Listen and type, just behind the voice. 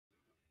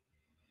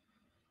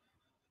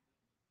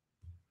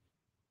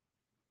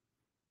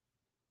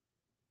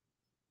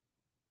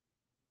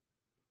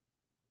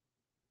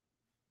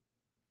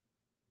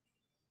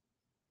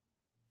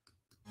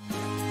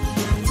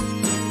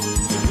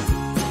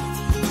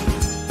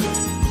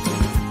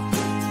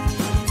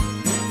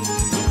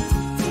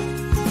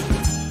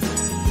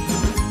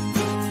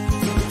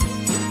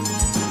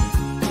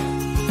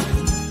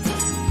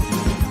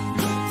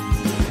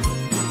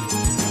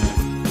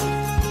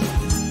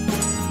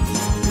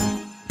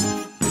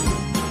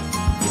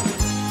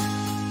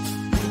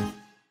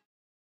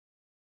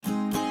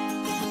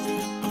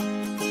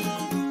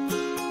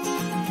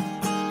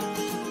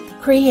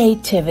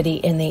Creativity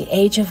in the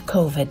Age of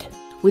COVID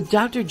with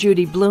Dr.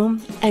 Judy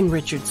Blume and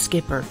Richard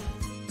Skipper.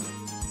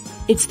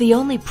 It's the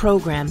only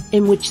program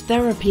in which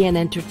therapy and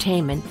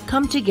entertainment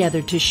come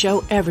together to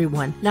show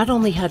everyone not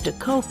only how to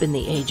cope in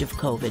the age of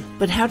COVID,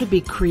 but how to be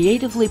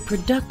creatively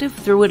productive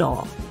through it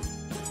all.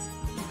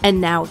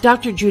 And now,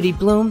 Dr. Judy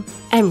Blume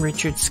and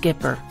Richard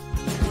Skipper.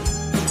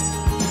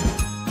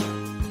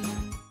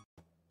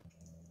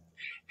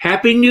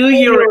 Happy New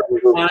Year,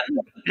 everyone,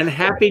 and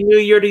Happy New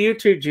Year to you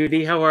too,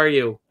 Judy. How are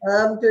you?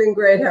 I'm doing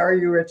great. How are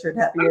you, Richard?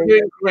 Happy New Year. I'm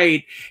doing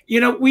great. You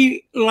know,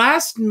 we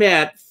last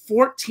met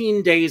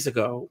 14 days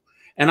ago,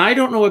 and I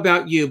don't know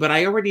about you, but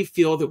I already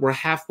feel that we're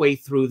halfway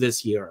through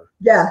this year.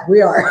 Yeah,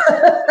 we are.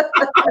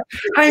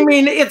 I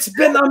mean, it's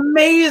been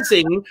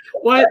amazing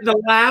what the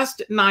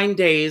last 9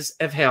 days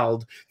have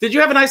held. Did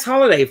you have a nice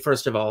holiday,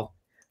 first of all?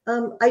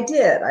 I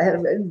did. I had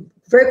a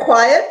very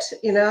quiet,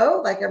 you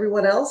know, like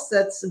everyone else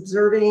that's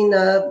observing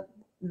the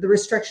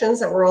restrictions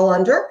that we're all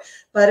under.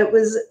 But it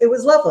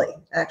was lovely,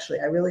 actually.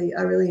 I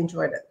really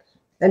enjoyed it.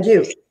 And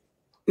you?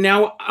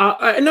 Now,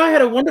 I know I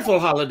had a wonderful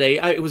holiday.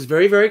 It was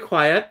very, very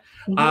quiet.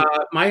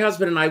 Mm-hmm. My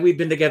husband and I, we've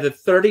been together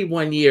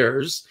 31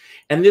 years.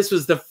 And this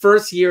was the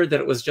first year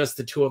that it was just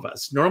the two of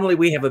us. Normally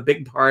we have a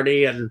big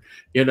party and,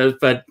 you know,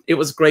 but it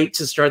was great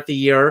to start the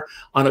year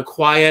on a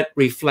quiet,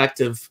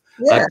 reflective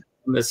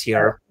this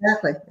year.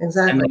 Exactly.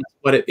 And that's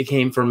what it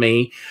became for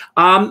me.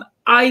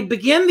 I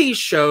begin these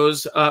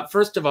shows.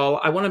 First of all,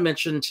 I want to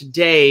mention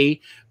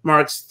today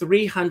marks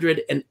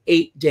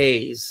 308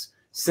 days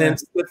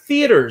since the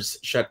theaters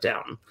shut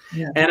down.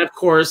 Yeah. And of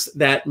course,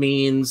 that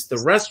means the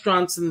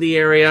restaurants in the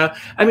area.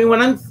 I mean,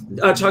 when I'm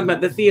talking about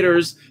the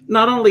theaters,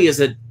 not only is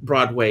it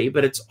Broadway,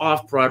 but it's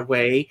off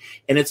Broadway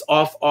and it's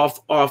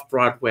off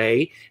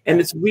Broadway and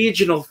it's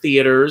regional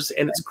theaters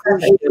and it's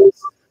cruise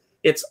ships.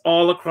 It's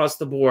all across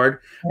the board.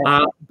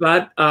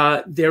 But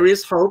there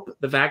is hope.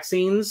 The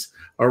vaccines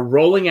are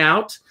rolling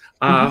out.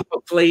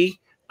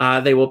 Hopefully,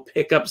 they will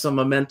pick up some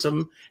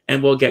momentum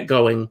and we'll get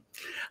going.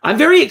 I'm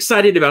very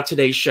excited about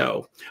today's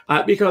show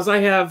because I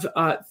have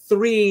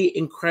three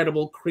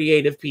incredible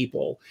creative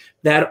people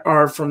that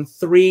are from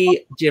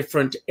three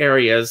different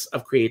areas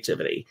of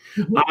creativity.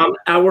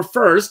 Our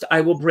first,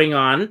 I will bring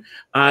on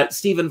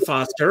Stephen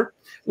Foster.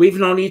 We've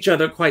known each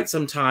other quite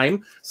some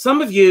time.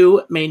 Some of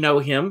you may know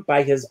him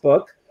by his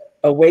book,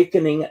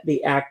 Awakening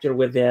the Actor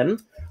Within,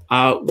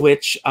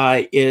 which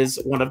is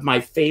one of my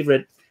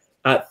favorite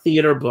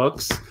theater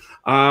books.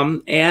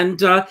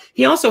 And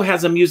he also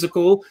has a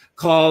musical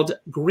called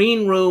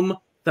Green Room,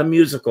 the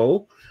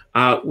Musical,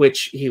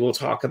 which he will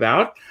talk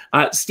about.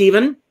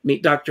 Stephen,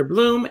 meet Dr.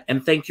 Blume,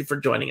 and thank you for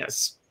joining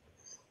us.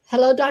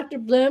 Hello, Dr.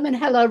 Blume, and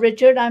hello,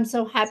 Richard. I'm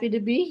so happy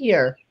to be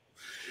here.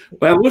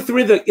 Well, we're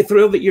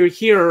thrilled that you're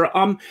here.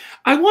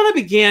 I want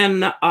to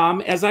begin,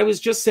 as I was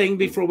just saying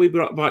before we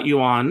brought you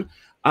on,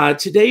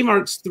 today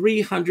marks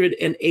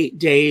 308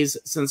 days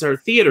since our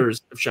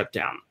theaters have shut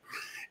down.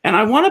 And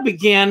I want to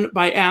begin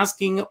by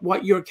asking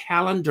what your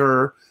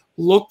calendar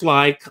looked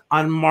like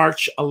on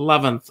March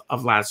 11th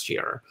of last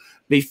year,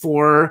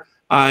 before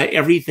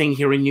everything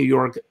here in New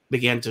York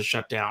began to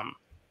shut down.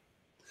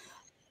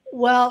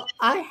 Well,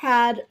 I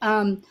had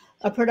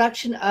a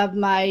production of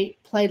my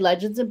play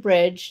Legends of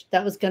Bridge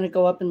that was going to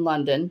go up in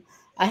London.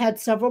 I had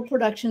several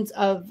productions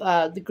of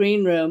The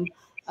Green Room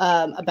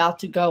about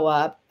to go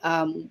up,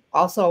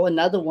 also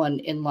another one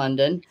in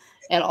London,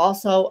 and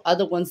also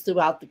other ones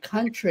throughout the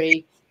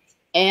country.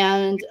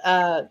 And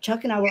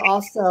Chuck and I were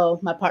also,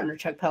 my partner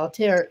Chuck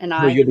Pellitier and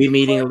I. Will you be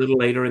meeting a little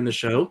later in the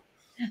show?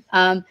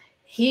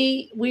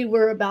 We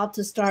were about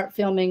to start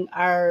filming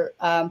our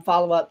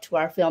follow-up to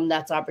our film,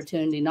 That's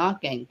Opportunity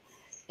Knocking.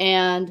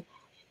 And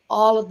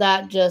all of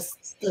that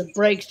the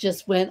breaks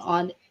just went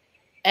on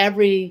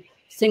every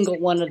single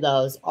one of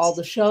those. All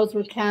the shows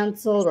were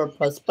canceled or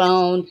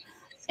postponed.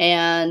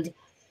 And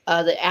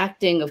the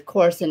acting, of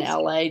course, in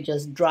LA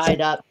just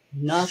dried up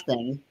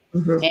nothing.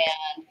 And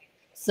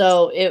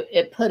so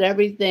it put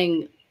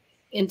everything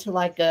into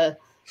like a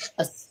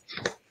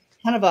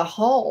kind of a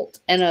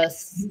halt and a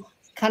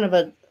kind of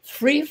a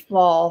free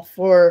fall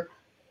for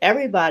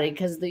everybody,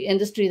 because the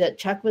industry that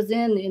Chuck was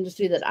in, the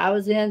industry that I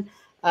was in,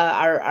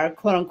 our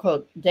quote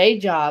unquote day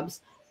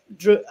jobs,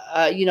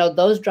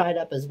 those dried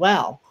up as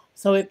well.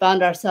 So we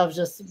found ourselves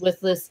just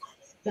with this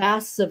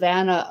vast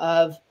savanna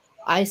of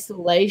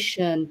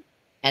isolation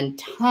and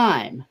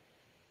time,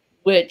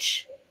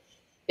 which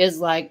is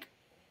like,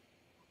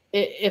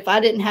 if I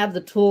didn't have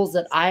the tools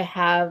that I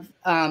have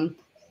from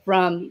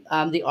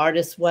The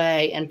Artist's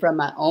Way and from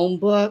my own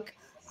book,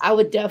 I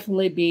would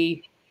definitely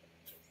be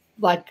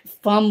like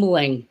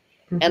fumbling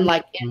and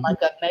like in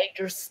like a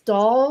major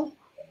stall.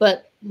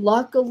 But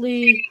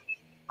luckily,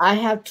 I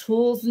have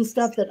tools and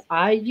stuff that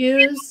I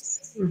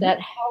use that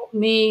help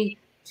me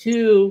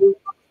to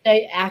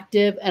stay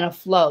active and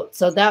afloat.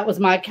 So that was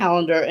my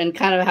calendar and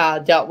kind of how I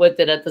dealt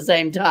with it at the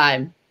same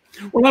time.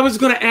 Well, I was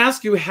going to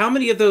ask you, how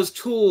many of those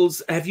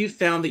tools have you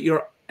found that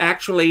you're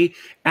actually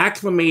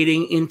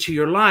acclimating into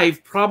your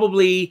life,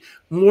 probably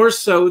more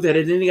so than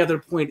at any other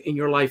point in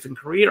your life and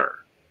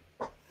career?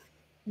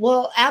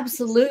 Well,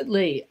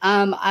 absolutely.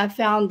 I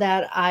found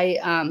that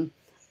I'm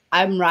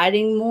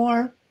writing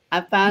more.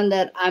 I found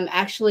that I'm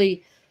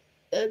actually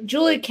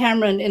Julie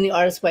Cameron in The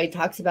Artist's Way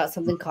talks about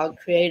something called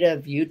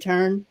creative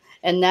U-turn,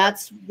 and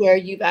that's where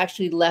you've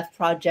actually left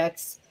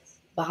projects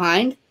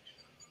behind,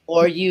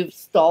 or you've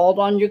stalled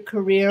on your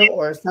career,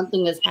 or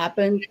something has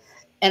happened.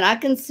 And I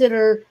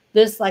consider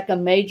this like a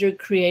major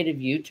creative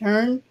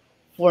U-turn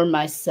for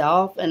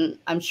myself, and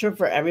I'm sure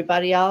for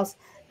everybody else.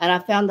 And I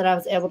found that I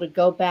was able to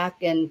go back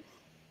and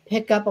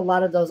pick up a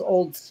lot of those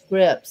old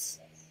scripts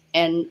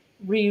and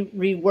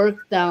rework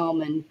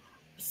them and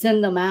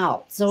send them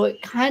out. So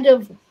it kind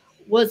of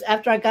was,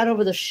 after I got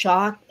over the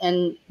shock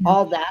and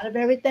all that of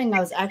everything, I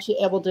was actually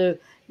able to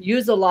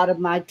use a lot of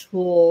my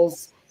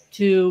tools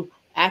to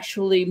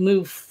actually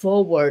move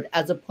forward,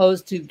 as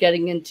opposed to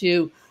getting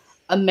into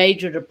a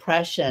major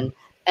depression.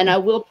 And I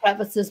will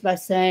preface this by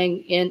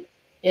saying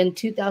in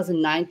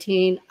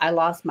 2019, I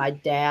lost my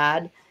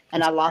dad,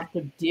 and I lost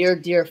a dear,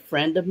 dear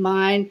friend of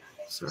mine.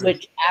 Sorry.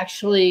 Which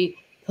actually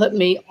put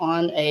me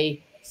on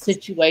a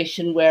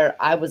situation where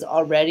I was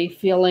already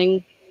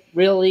feeling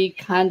really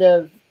kind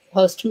of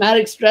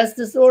post-traumatic stress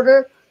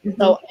disorder.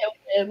 Mm-hmm. So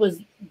it was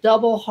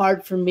double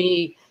hard for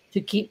me to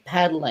keep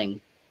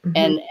pedaling, mm-hmm.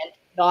 and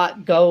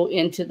not go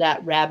into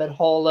that rabbit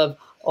hole of,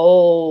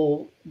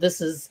 oh, this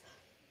is,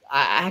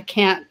 I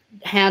can't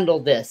handle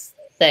this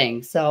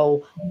thing.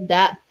 So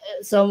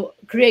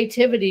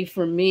creativity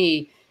for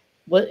me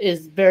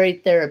is very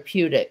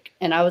therapeutic,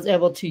 and I was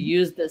able to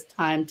use this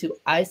time to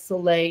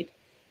isolate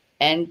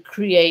and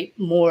create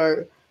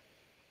more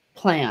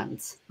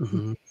plans.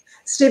 Mm-hmm.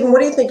 Stephen, what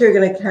do you think you're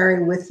going to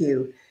carry with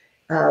you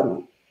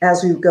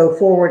as we go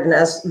forward, and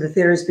as the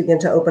theaters begin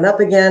to open up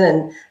again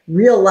and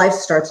real life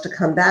starts to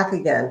come back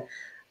again?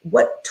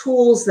 What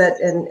tools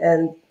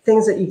and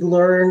things that you've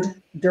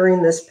learned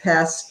during this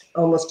past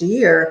almost a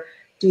year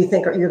do you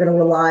think you're going to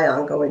rely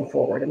on going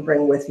forward and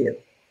bring with you?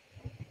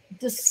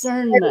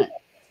 Discernment.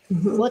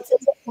 Mm-hmm. What's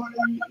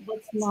important,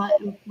 what's not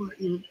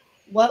important,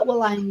 what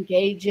will I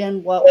engage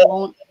in, what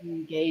won't I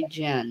engage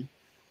in,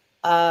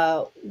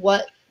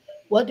 what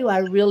do I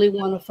really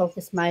want to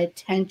focus my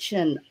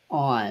attention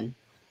on?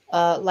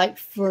 Like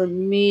for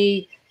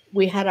me,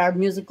 we had our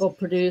musical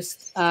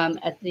produced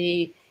at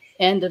the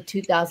end of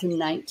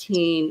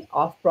 2019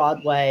 off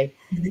Broadway,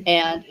 mm-hmm.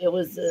 and it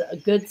was a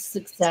good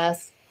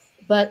success,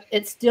 but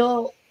it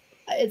still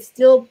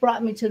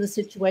brought me to the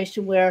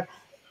situation where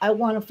I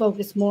want to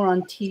focus more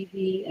on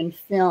TV and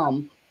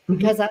film,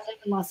 because mm-hmm. I live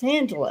in Los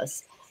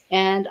Angeles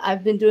and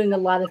I've been doing a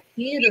lot of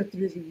theater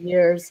through the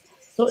years.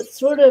 So it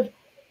sort of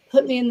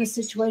put me in the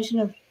situation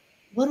of,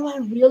 what do I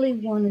really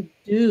want to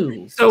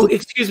do? So,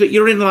 excuse me,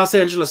 you're in Los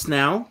Angeles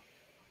now?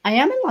 I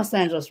am in Los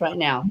Angeles right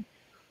now.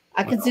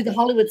 I can see the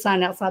Hollywood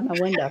sign outside my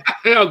window.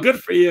 Oh, good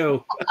for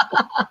you.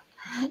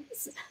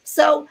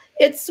 So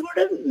it sort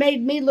of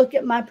made me look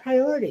at my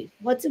priorities.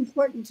 What's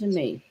important to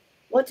me?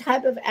 What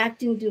type of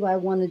acting do I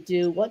want to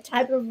do? What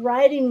type of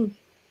writing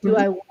do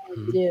I want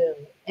to do?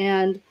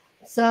 And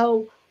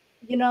so,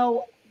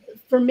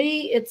 for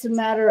me, it's a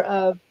matter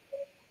of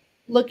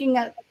looking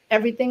at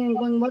everything and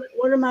going,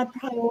 what are my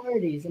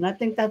priorities? And I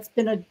think that's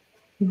been a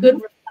good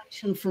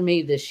reflection for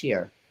me this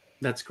year.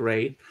 That's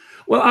great.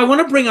 Well, I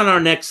want to bring on our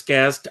next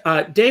guest,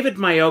 David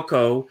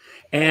Maiocco,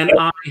 and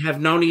I have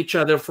known each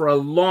other for a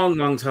long,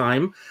 long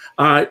time.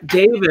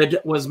 David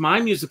was my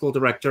musical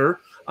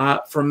director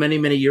for many,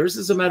 many years.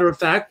 As a matter of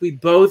fact, we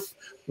both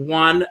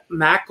won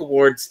MAC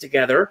Awards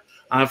together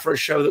for a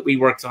show that we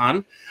worked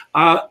on.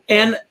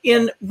 And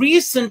in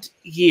recent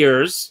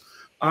years,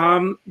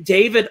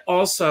 David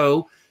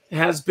also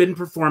has been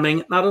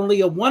performing not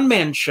only a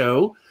one-man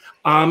show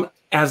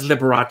as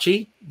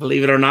Liberace,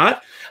 believe it or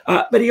not,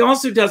 but he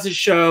also does a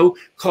show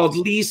called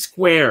Lee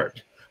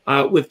Squared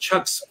with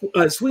Chuck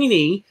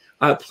Sweeney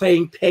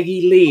playing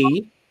Peggy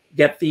Lee.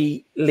 Get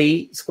the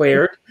Lee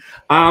Squared.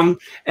 And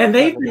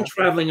they've been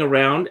traveling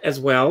around as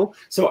well.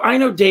 So I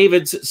know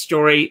David's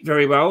story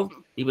very well.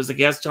 He was a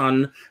guest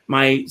on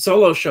my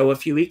solo show a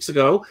few weeks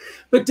ago.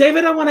 But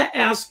David, I want to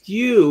ask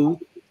you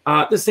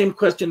the same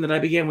question that I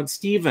began with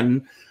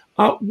Stephen.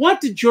 What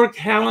did your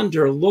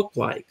calendar look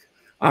like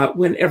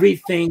when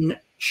everything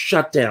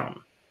shut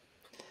down?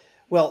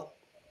 Well,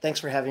 thanks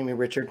for having me,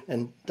 Richard,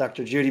 and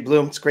Dr. Judy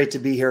Blume. It's great to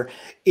be here.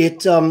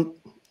 It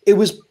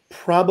was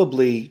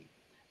probably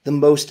the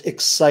most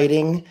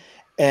exciting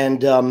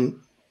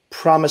and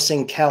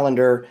promising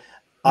calendar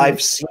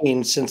I've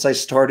seen since I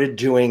started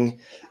doing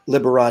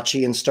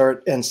Liberace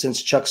and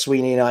since Chuck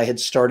Sweeney and I had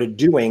started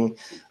doing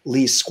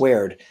Lee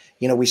Squared.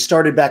 We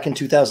started back in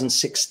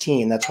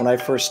 2016. That's when I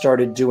first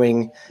started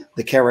doing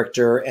the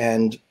character,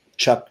 and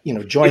Chuck,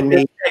 joined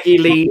me. Peggy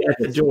Lee at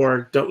the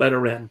door. Don't let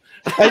her in.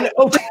 I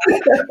know.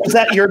 Is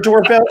that your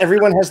doorbell?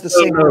 Everyone has the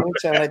same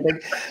ringtone, I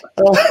think.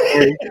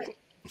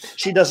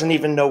 She doesn't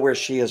even know where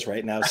she is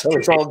right now, so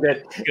it's all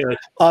good.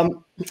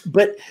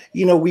 But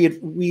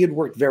we had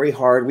worked very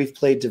hard. We've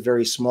played to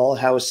very small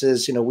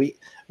houses.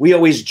 We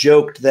always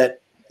joked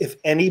that if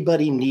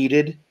anybody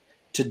needed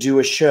to do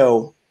a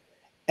show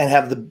and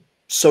have the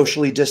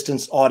socially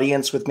distanced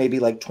audience with maybe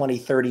like 20,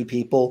 30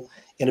 people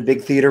in a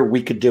big theater,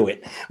 we could do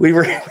it. We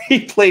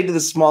played to the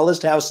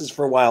smallest houses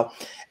for a while,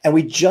 and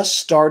we just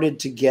started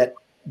to get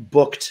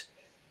booked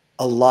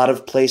a lot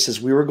of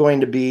places.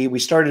 We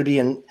started to be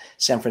in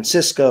San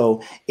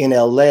Francisco, in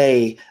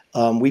LA.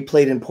 We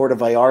played in Puerto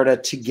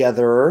Vallarta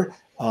together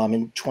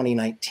in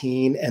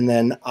 2019. And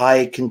then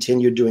I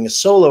continued doing a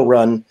solo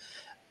run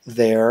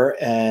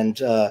there. And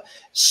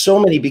so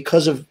many,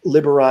 because of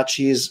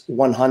Liberace's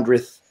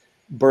 100th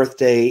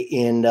birthday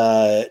in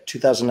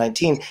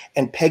 2019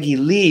 and Peggy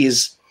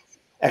Lee's,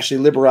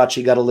 actually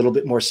Liberace got a little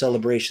bit more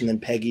celebration than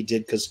Peggy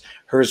did because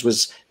hers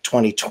was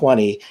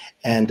 2020,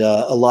 and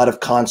a lot of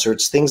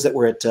concerts, things that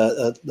were at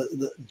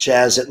the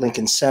Jazz at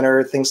Lincoln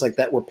Center, things like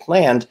that were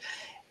planned.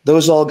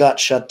 Those all got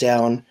shut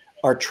down.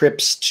 Our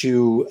trips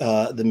to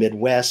the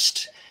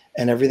Midwest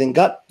and everything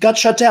got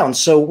shut down.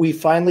 So we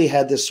finally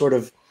had this sort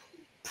of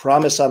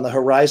promise on the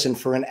horizon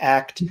for an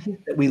act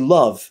that we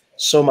love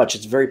so much.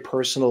 It's very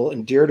personal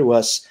and dear to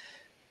us,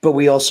 but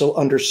we also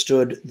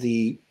understood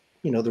the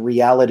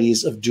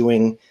realities of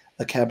doing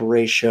a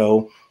cabaret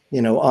show,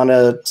 on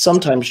a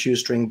sometimes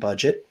shoestring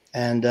budget.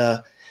 And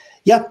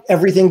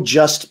everything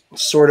just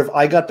sort of,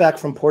 I got back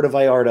from Puerto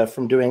Vallarta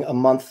from doing a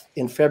month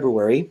in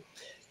February.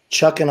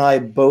 Chuck and I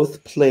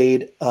both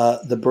played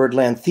the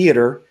Birdland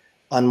Theater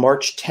on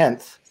March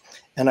 10th.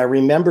 And I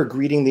remember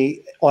greeting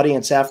the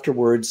audience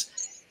afterwards,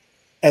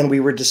 and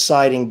we were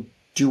deciding,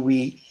 do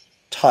we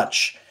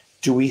touch?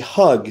 Do we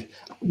hug?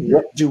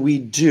 What do we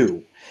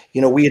do?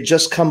 We had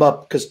just come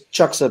up, because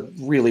Chuck's a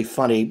really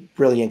funny,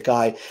 brilliant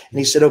guy. And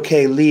he said,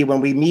 okay, Lee, when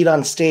we meet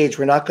on stage,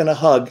 we're not going to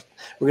hug.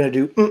 We're going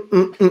to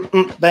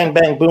do bang,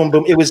 bang, boom,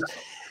 boom.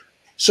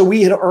 So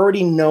we had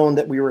already known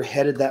that we were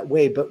headed that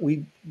way, but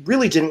we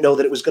really didn't know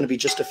that it was going to be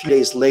just a few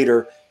days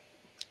later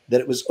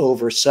that it was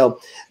over. So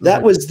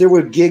there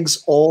were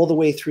gigs all the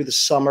way through the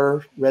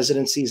summer,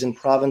 residencies in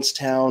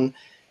Provincetown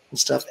and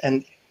stuff.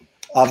 And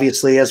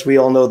obviously, as we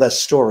all know that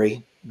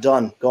story,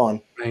 done,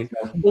 gone. Right.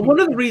 Well, one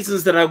of the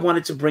reasons that I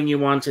wanted to bring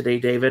you on today,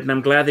 David, and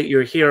I'm glad that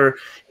you're here,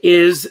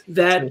 is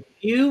that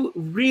you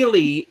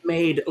really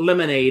made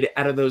lemonade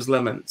out of those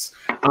lemons,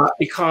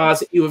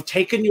 because you have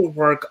taken your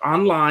work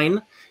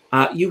online.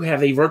 You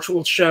have a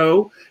virtual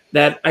show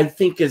that I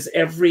think is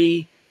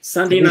every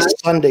Sunday night.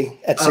 Sunday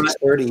at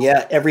 6:30.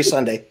 Yeah, every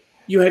Sunday.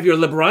 You have your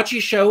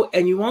Liberace show,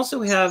 and you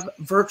also have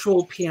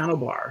virtual piano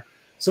bar.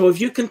 So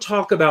if you can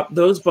talk about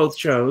those both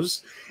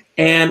shows,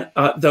 and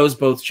how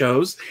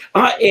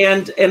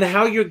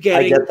you're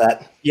getting, I get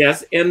that.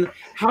 Yes, and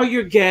how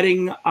you're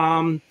getting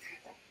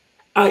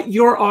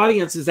your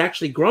audience is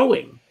actually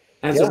growing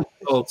as a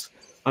result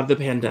of the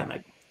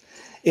pandemic.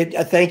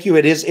 Thank you.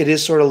 It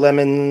is sort of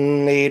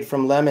lemonade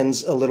from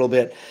lemons a little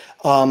bit.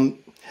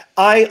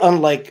 I,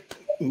 unlike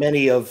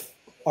many of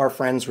our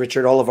friends,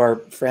 Richard, all of our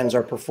friends,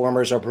 our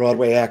performers, our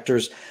Broadway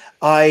actors,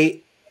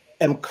 I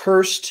am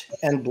cursed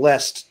and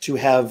blessed to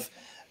have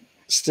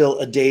still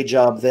a day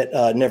job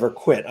that never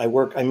quit. I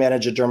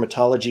manage a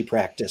dermatology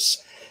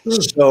practice.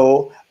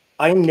 So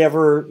I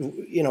never,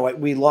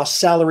 we lost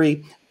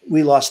salary,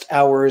 we lost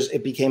hours.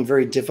 It became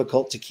very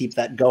difficult to keep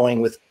that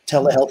going with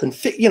telehealth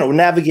and,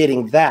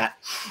 navigating that.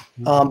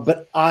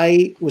 But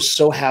I was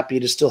so happy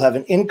to still have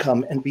an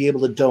income and be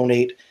able to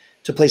donate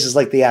to places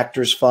like the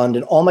Actors Fund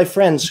and all my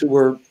friends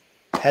who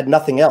had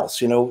nothing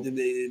else,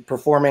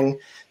 performing,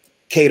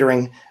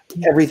 catering,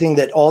 everything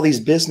that all these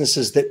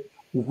businesses that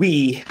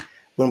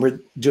when we're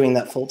doing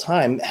that full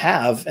time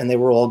have, and they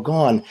were all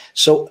gone.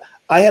 So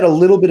I had a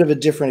little bit of a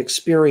different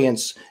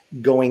experience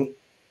going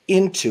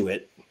into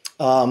it.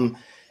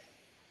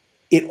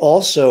 It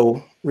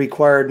also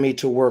required me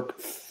to work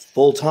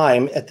full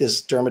time at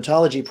this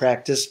dermatology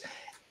practice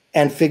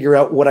and figure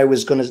out what I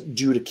was going to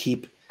do to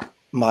keep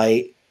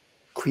my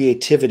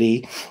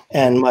creativity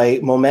and my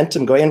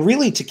momentum going, and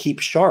really to keep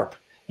sharp.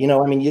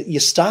 You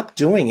stop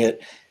doing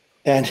it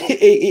and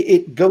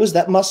it goes,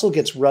 that muscle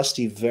gets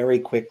rusty very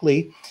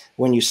quickly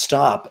when you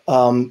stop.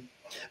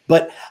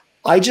 But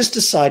I just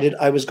decided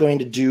I was going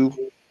to do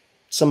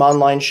some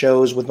online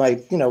shows with my,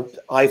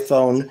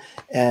 iPhone,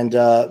 and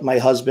my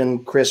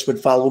husband, Chris, would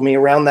follow me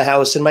around the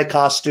house in my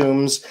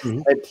costumes.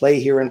 I'd play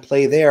here and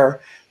play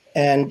there.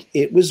 And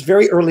it was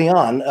very early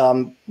on,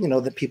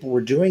 that people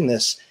were doing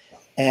this.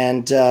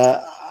 And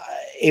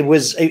it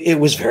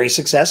was very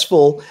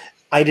successful.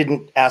 I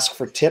didn't ask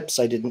for tips.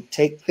 I didn't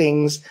take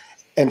things.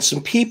 And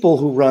some people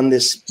who run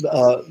this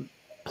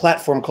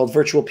platform called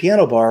Virtual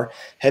Piano Bar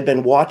had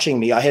been watching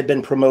me. I had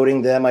been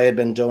promoting them. I had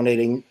been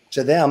donating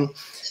to them,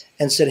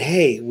 and said,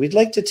 hey, we'd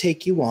like to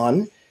take you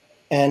on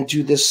and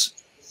do this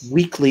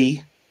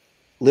weekly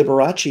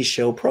Liberace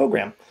show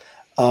program.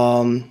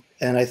 And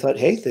I thought,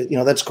 hey,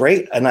 that's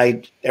great.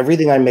 And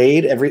everything I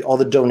made, all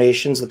the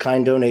donations, the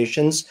kind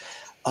donations,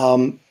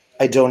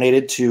 I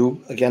donated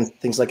to, again,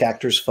 things like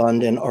Actors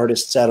Fund and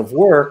Artists Out of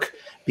Work,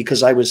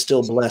 because I was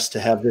still blessed to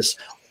have this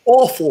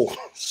awful,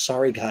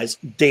 sorry guys,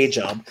 day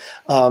job,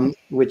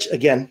 which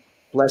again,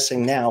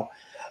 blessing now.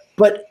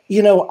 But,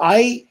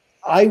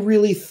 I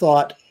really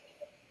thought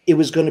it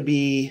was going to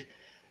be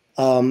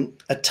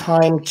a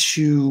time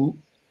to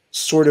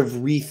sort of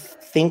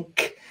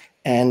rethink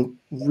and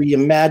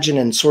reimagine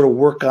and sort of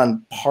work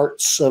on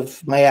parts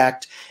of my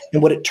act.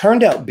 And what it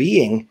turned out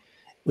being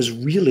was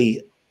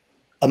really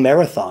a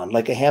marathon,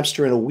 like a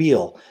hamster in a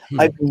wheel.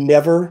 I've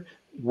never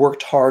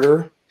worked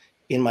harder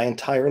in my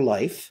entire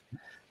life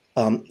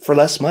for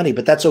less money,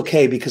 but that's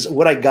okay, because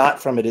what I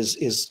got from it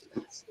is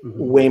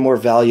way more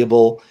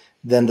valuable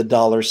than the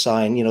dollar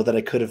sign, that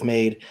I could have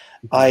made.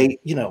 I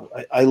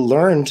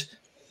learned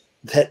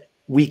that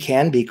we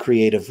can be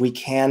creative. We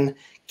can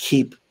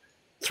keep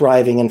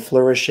thriving and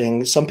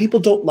flourishing. Some people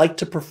don't like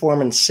to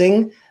perform and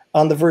sing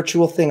on the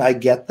virtual thing. I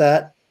get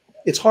that.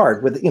 It's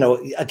hard with,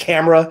 a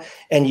camera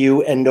and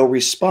you and no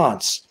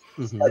response.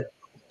 But,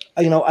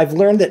 I've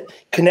learned that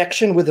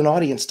connection with an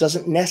audience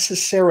doesn't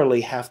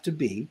necessarily have to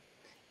be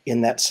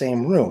in that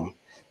same room,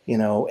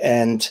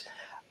 and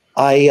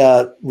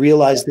I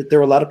realized that there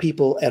are a lot of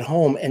people at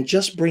home, and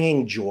just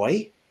bringing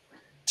joy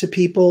to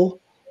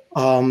people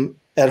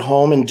at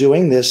home and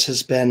doing this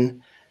has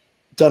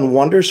done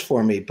wonders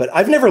for me. But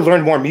I've never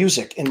learned more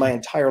music in my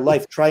entire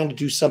life, trying to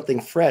do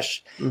something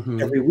fresh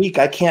every week.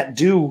 I can't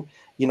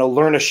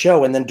learn a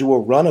show and then do a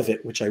run of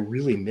it, which I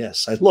really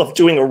miss. I love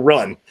doing a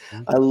run.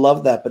 I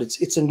love that, but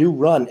it's a new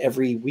run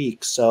every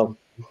week. So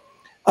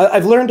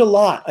I've learned a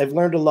lot. I've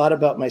learned a lot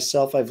about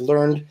myself. I've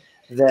learned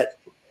that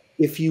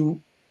if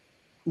you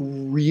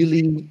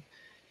really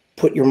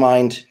put your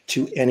mind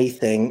to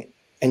anything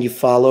and you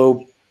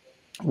follow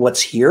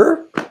what's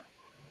here,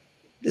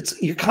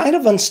 you're kind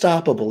of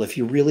unstoppable if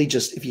you really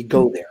if you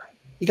go there.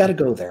 You got to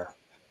go there.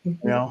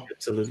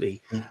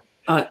 Absolutely.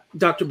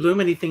 Dr.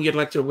 Bloom, anything you'd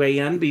like to weigh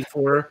in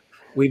before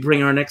we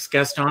bring our next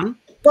guest on?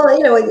 Well,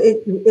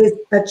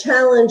 a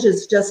challenge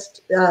is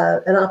just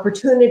an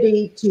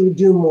opportunity to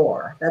do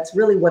more. That's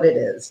really what it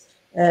is.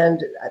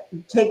 And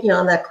taking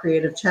on that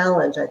creative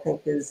challenge, I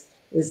think, is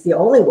the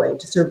only way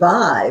to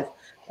survive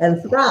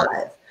and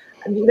thrive.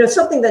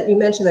 Something that you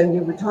mentioned, and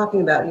you were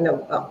talking about,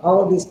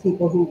 all of these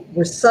people who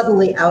were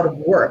suddenly out of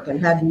work and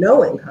had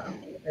no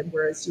income, and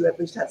whereas you at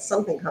least had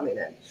something coming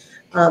in.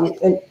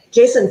 And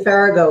Jason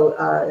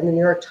Farago in the New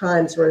York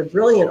Times wrote a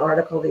brilliant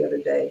article the other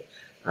day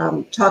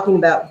talking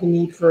about the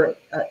need for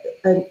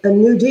a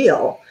New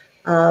Deal,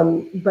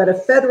 but a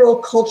federal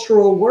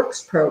cultural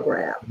works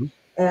program,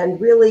 and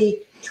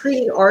really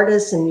treating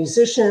artists and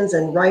musicians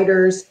and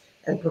writers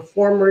and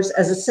performers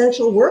as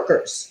essential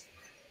workers,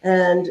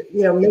 and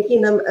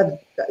making them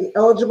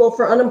eligible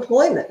for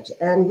unemployment,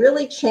 and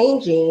really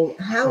changing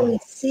how we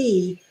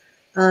see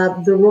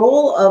the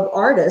role of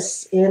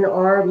artists in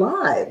our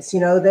lives.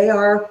 They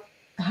are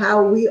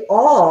how we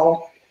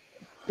all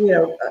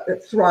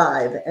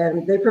thrive,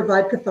 and they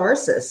provide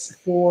catharsis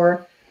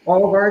for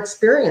all of our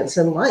experience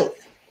in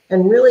life,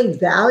 and really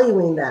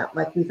valuing that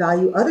like we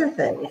value other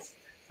things,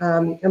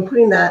 and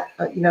putting that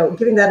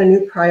giving that a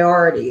new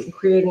priority, and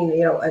creating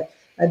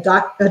a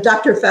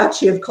Dr.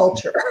 Fauci of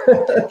culture.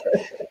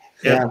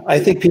 Yeah, I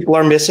think people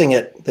are missing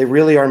it. They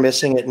really are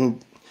missing it.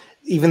 And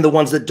even the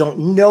ones that don't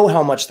know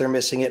how much they're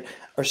missing it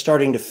are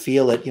starting to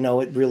feel it.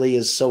 It really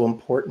is so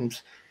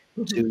important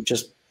to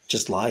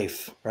just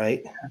life,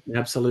 right?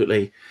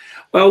 Absolutely.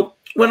 Well,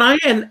 when I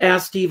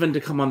asked Stephen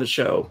to come on the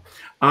show,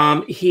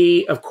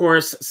 he, of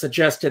course,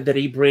 suggested that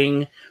he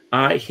bring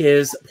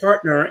his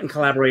partner and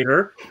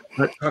collaborator,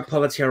 Charles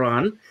Pellitier,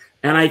 on.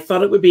 And I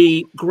thought it would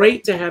be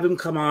great to have him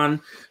come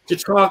on to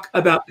talk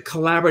about the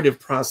collaborative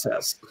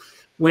process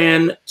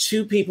when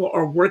two people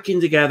are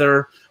working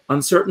together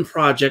on certain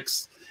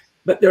projects,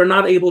 but they're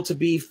not able to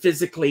be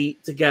physically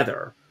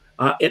together.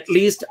 At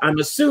least I'm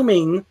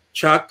assuming,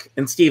 Chuck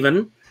and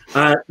Stephen,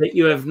 that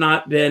you have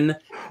not been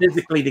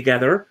physically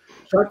together.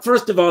 Chuck,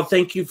 first of all,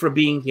 thank you for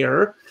being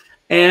here.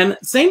 And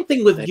same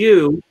thing with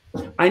you.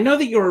 I know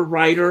that you're a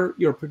writer,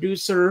 you're a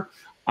producer,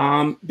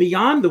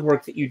 beyond the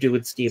work that you do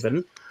with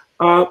Stephen.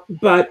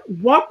 But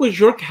what was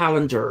your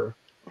calendar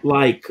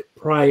like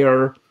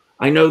prior?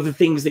 I know the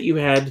things that you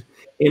had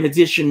in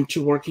addition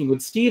to working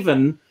with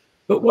Stephen,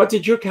 but what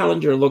did your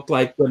calendar look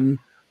like when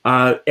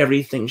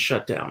everything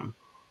shut down?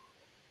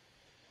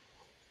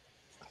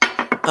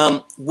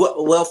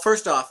 Well,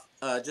 first off,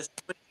 just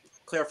a quick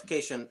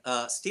clarification.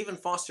 Stephen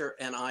Foster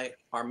and I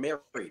are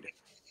married.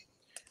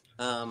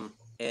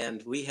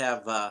 And we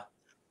have...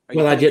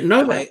 well, I didn't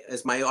know that.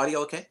 Is my audio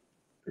okay?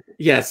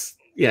 Yes,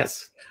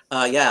 yes.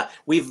 Yeah,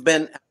 we've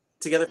been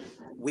together.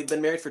 We've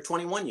been married for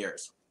 21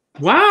 years.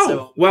 Wow.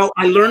 So, well,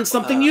 I learned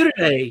something new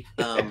today.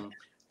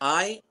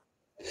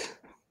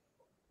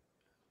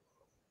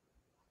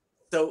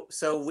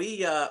 So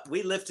we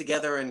live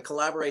together, and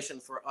collaboration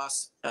for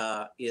us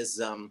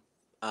is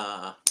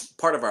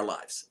part of our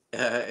lives.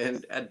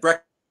 And at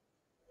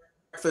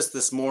breakfast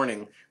this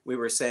morning, we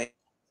were saying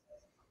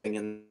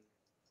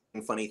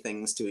funny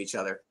things to each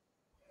other.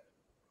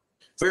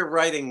 So we're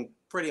writing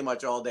pretty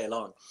much all day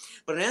long.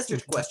 But in answer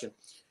to your question,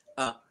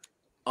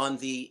 on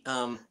the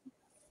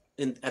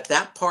at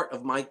that part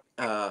of my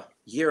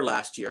year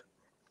last year,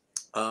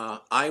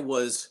 I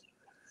was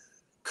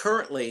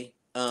currently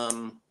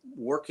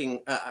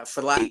working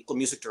for the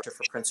music director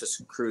for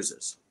Princess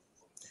Cruises.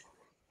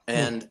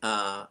 And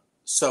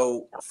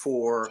so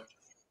for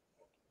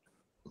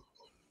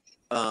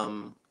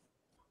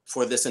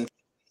this.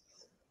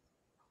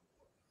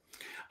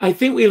 I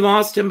think we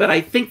lost him, but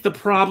I think the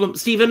problem,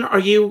 Stephen,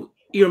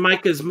 your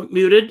mic is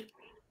muted?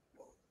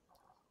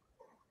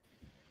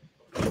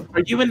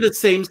 Are you in the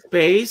same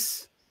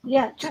space?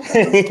 Yeah.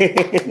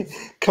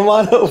 Come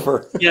on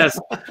over. Yes.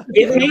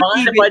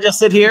 If I just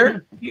sit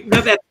here?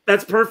 No,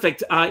 that's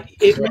perfect.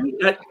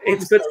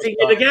 It's good seeing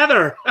you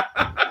together.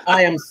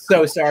 I am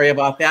so sorry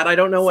about that. I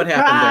don't know what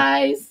happened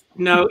there.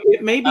 No,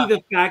 it may be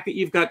the fact that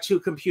you've got two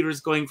computers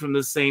going from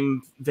the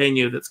same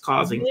venue that's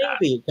causing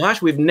that.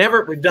 Gosh, we've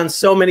done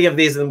so many of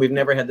these and we've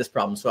never had this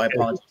problem. So I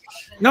apologize.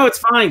 No, it's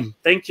fine.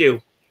 Thank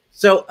you.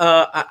 So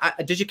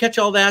did you catch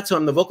all that? So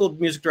I'm the vocal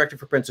music director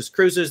for Princess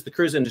Cruises. The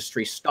cruise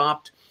industry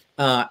stopped.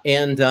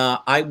 And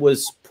I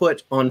was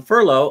put on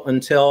furlough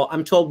until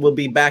I'm told we'll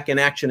be back in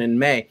action in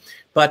May.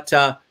 But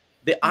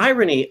the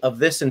irony of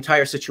this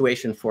entire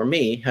situation for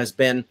me has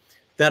been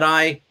that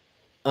I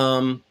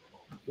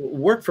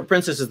work for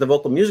Princess as the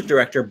vocal music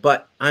director,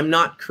 but I'm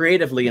not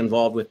creatively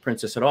involved with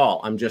Princess at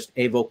all. I'm just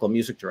a vocal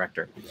music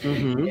director.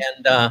 Mm-hmm.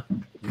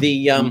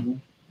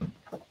 And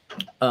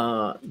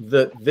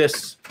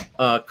this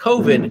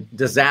COVID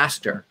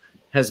disaster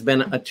has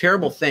been a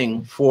terrible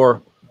thing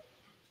for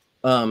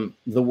the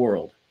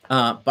world.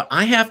 But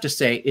I have to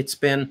say, it's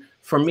been,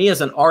 for me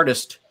as an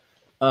artist,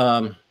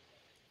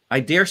 I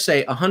dare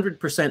say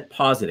 100%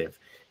 positive,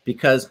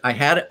 because I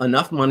had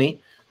enough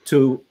money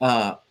to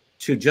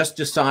just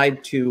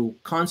decide to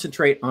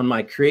concentrate on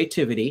my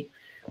creativity,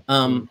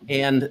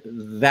 and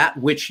that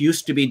which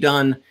used to be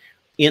done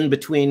in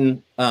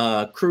between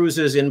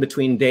cruises, in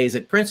between days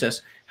at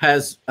Princess,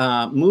 has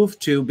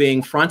moved to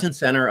being front and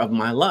center of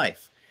my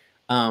life.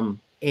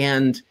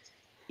 And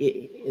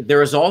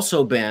there has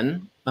also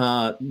been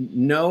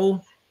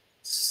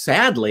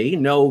sadly,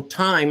 no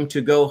time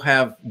to go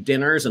have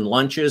dinners and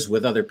lunches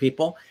with other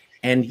people.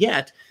 And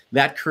yet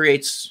that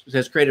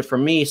has created for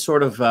me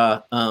sort of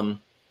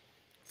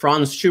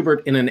Franz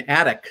Schubert in an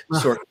attic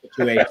sort of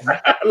situation.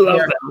 I love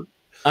that.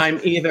 I'm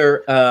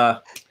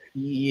either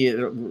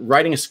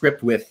writing a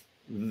script with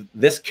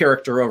this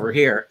character over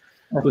here,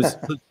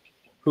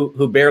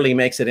 who barely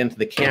makes it into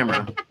the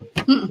camera.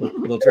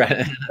 We'll try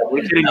to.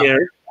 We're getting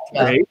there.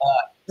 Right.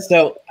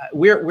 So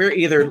we're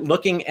either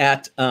looking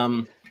at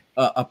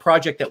a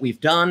project that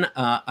we've done.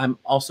 I'm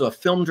also a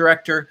film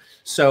director,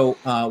 so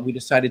we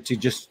decided to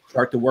just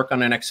start to work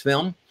on our next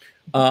film,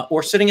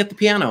 or sitting at the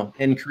piano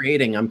and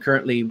creating. I'm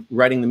currently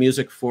writing the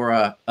music for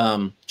a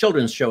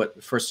children's show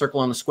for Circle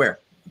on the Square.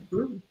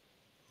 Mm-hmm.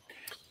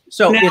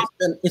 So now,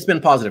 it's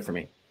been positive for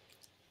me.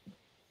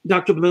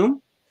 Dr.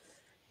 Bloom?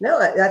 No,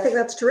 I think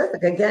that's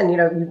terrific. Again,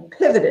 you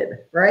pivoted,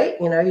 right?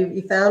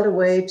 You found a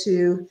way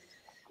to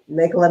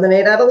make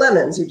lemonade out of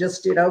lemons. You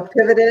just,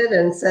 pivoted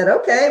and said,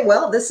 okay,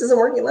 well, this isn't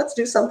working. Let's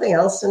do something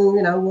else. And,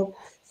 we'll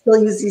still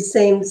use these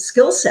same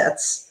skill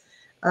sets,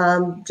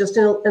 just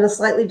in a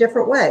slightly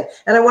different way.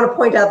 And I want to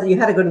point out that you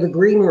had to go to the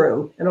green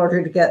room in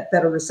order to get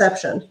better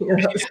reception.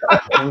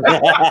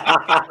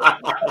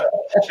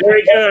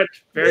 Very good.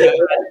 Very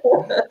good.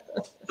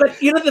 But,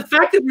 the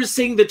fact that we're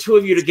seeing the two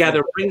of you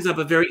together brings up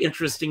a very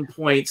interesting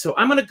point. So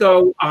I'm going to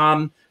go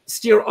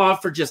steer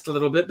off for just a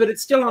little bit, but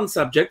it's still on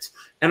subject.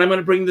 And I'm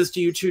going to bring this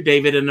to you too,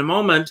 David, in a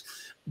moment.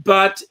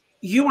 But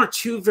you are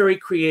two very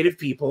creative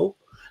people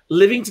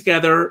living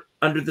together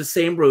under the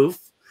same roof,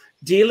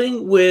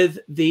 dealing with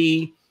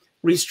the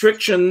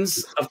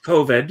restrictions of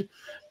COVID.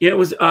 It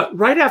was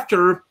right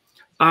after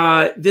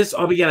this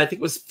all began. I think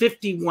it was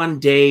 51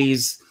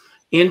 days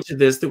into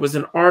this. There was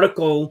an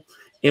article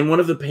in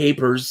one of the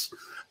papers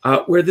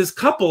where this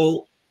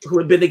couple who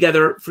had been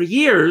together for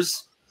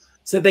years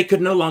said they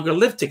could no longer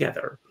live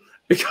together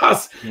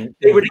because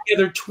they were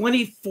together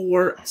 24/7.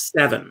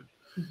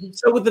 Mm-hmm.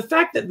 So with the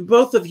fact that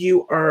both of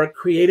you are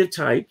creative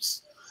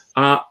types,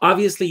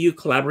 obviously you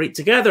collaborate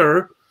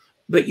together,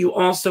 but you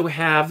also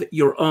have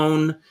your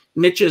own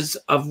niches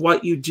of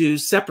what you do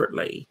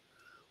separately.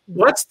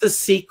 What's the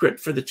secret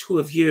for the two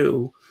of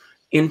you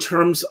in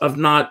terms of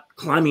not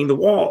climbing the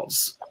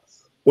walls?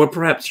 Or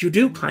perhaps you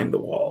do climb the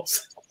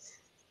walls.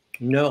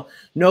 No.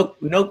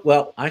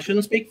 Well, I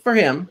shouldn't speak for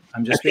him.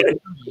 I'm just speaking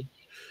for me.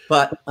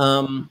 But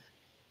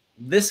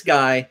this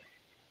guy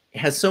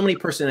has so many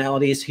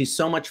personalities. He's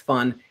so much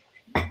fun.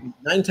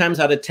 9 times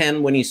out of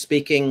 10, when he's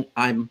speaking,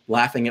 I'm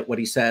laughing at what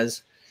he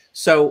says.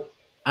 So,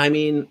 I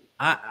mean,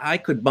 I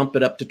could bump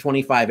it up to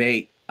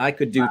 25/8. I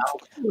could do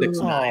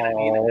 26/9. I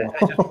mean,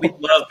 we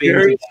love being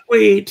very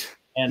sweet.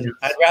 And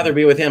I'd rather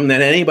be with him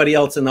than anybody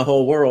else in the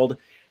whole world.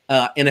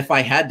 And if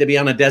I had to be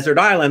on a desert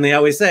island, they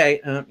always say,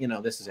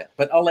 this is it.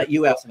 But I'll let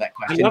you answer that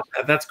question. I love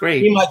that. That's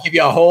great. He might give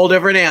you a whole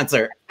different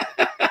answer.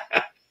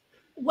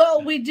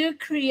 Well, we do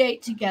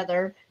create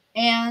together.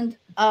 And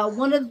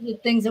one of the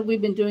things that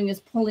we've been doing is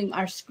pulling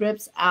our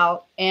scripts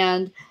out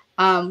and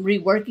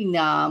reworking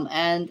them.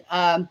 And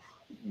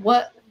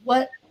what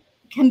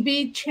can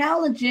be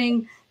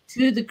challenging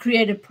to the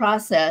creative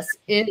process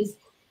is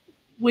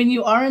when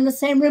you are in the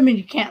same room and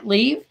you can't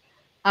leave,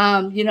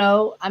 You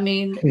know, I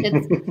mean,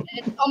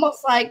 it's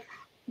almost like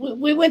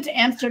we went to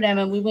Amsterdam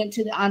and we went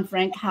to the Anne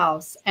Frank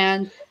house,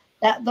 and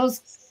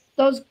those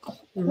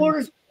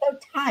quarters are so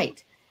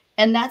tight,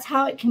 and that's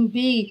how it can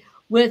be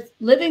with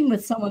living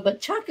with someone.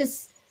 But Chuck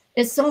is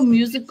so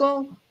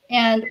musical,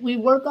 and we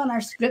work on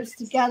our scripts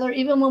together.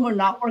 Even when we're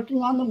not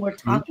working on them, we're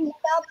talking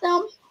about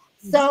them.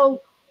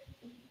 So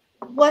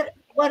what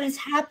has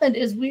happened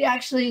is we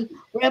actually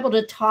were able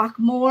to talk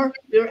more.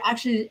 We were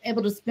actually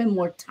able to spend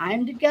more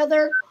time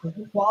together,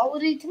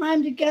 quality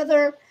time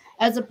together,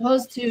 as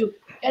opposed to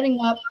getting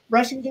up,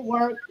 rushing to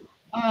work,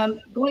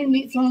 going to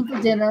meet someone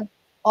for dinner.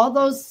 All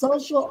those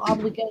social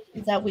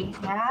obligations that we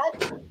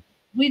had,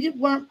 we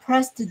weren't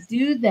pressed to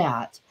do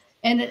that.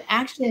 And it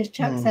actually, as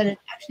Chuck said, it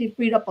actually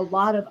freed up a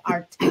lot of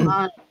our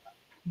time,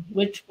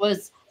 which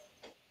was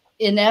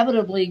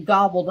inevitably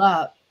gobbled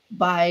up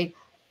by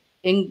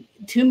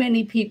too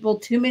many people,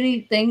 too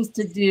many things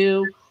to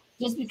do,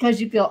 just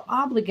because you feel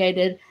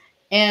obligated.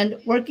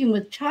 And working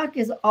with Chuck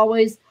is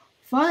always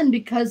fun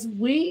because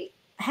we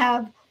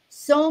have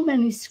so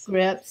many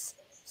scripts,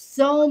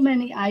 so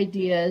many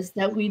ideas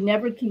that we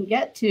never can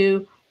get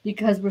to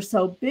because we're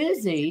so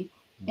busy.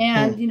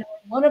 And, you know,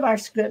 one of our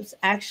scripts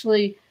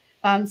actually,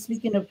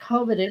 speaking of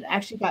COVID, it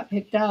actually got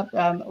picked up.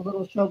 A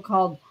little show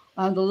called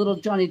The Little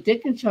Johnny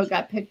Dickens Show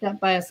got picked up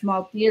by a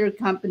small theater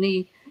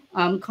company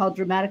called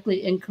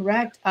Dramatically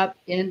Incorrect up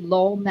in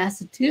Lowell,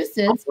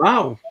 Massachusetts. Oh,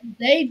 wow.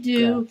 They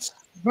do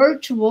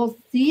virtual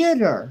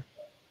theater,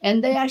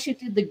 and they actually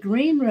did the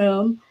green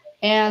room,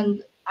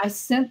 and I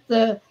sent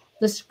the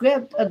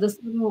script of this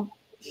little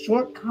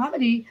short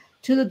comedy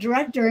to the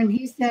director, and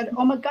he said,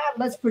 "Oh my God,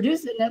 let's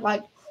produce it." And it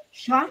like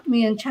shocked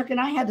me, and Chuck and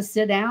I had to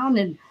sit down,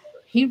 and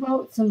he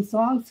wrote some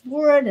songs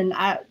for it, and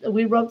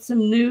we wrote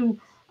some new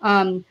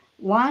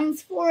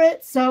lines for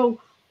it. So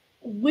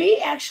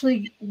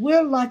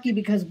we're lucky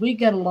because we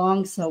get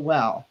along so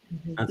well.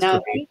 That's now,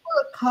 great. if we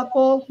were a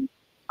couple,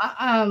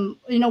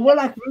 you know, we're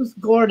like Ruth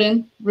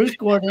Gordon,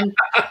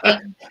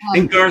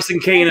 and Garson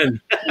Kanan.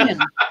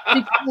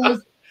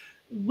 because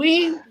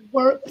we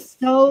work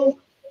so.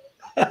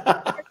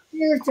 Our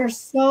spirits are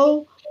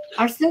so.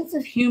 Our sense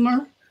of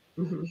humor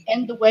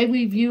and the way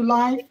we view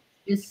life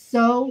is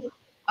so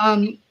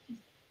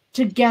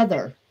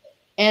together,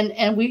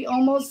 and we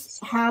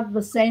almost have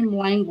the same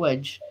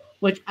language,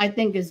 which I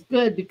think is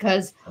good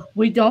because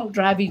we don't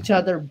drive each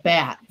other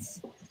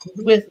bats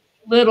with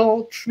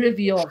little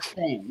trivial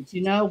things.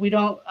 You know, we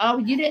don't, "Oh,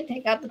 you didn't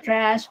take out the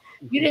trash.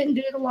 You didn't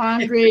do the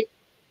laundry.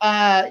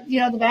 You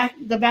know,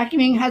 the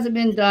vacuuming hasn't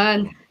been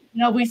done."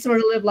 You know, we sort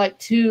of live like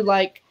two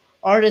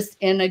artists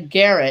in a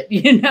garret.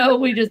 You know,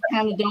 we just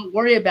kind of don't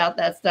worry about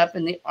that stuff,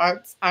 and the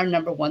art's our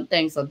number one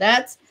thing. So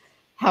that's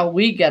how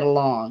we get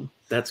along.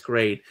 That's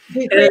great.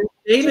 And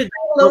David,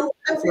 no,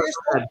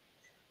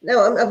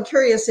 I'm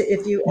curious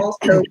if you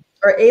also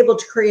are able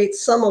to create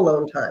some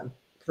alone time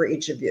for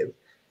each of you,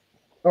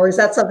 or is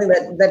that something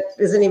that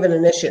isn't even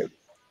an issue?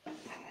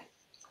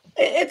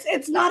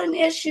 It's not an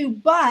issue,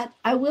 but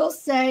I will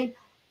say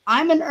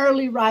I'm an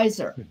early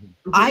riser.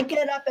 I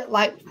get up at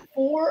like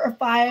 4 or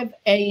 5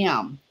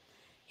 a.m.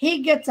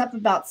 He gets up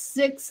about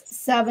 6,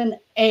 7,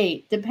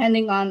 8,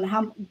 depending on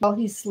how well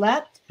he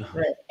slept.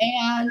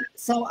 And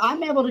so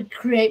I'm able to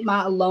create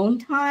my alone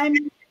time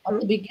at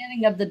the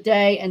beginning of the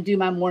day and do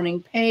my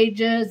morning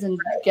pages and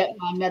get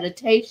my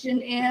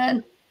meditation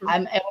in.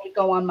 I'm able to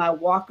go on my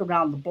walk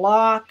around the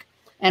block,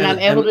 and I'm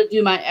able to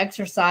do my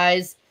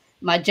exercise,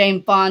 my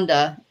Jane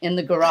Fonda in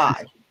the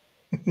garage.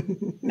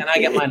 And I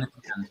get mine at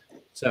the end.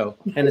 So,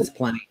 and it's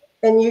plenty.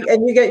 And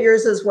you get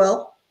yours as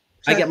well?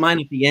 I get mine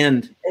at the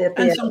end,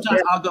 and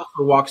sometimes I'll go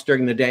for walks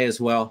during the day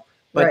as well.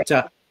 But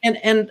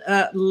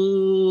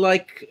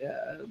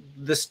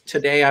this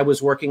today, I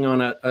was working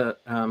on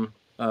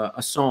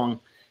a song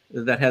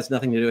that has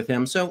nothing to do with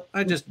him. So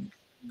I just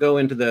go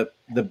into the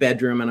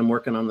bedroom and I'm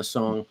working on the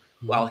song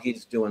while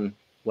he's doing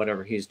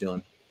whatever he's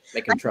doing,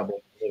 making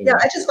trouble. Yeah,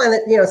 I just find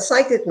that, you know,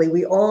 psychically,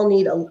 we all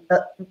need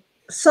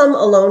some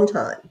alone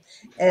time.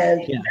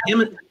 And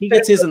he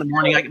gets his in the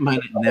morning. I get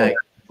mine at night.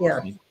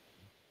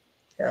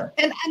 Yeah.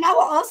 And I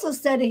will also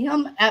say to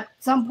him at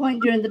some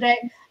point during the day,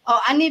 "Oh,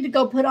 I need to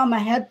go put on my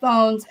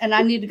headphones and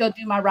I need to go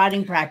do my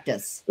writing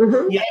practice."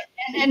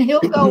 And he'll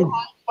go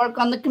work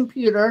on the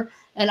computer,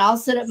 and I'll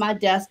sit at my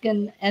desk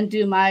and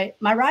do my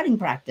writing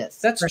practice.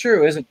 That's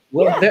true, isn't it?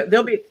 Well,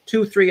 there'll be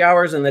 2-3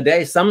 hours in the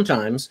day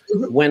sometimes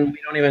when we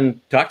don't even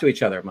talk to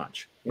each other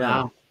much.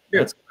 Wow.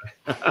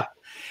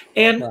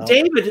 And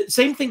David,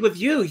 same thing with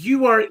you.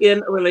 You are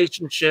in a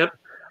relationship.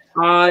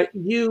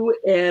 You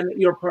and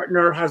your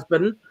partner,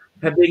 husband,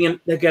 have been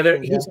together.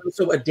 He's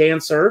also a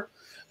dancer,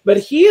 but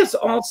he is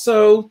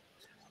also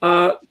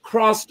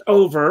crossed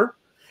over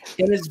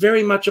and is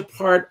very much a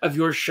part of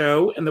your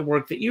show and the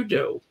work that you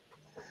do.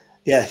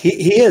 Yeah,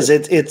 he is.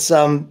 It's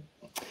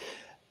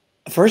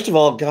first of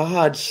all,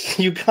 God,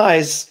 you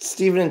guys,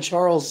 Stephen and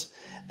Charles,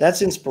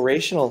 that's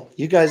inspirational.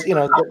 You guys, you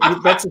know,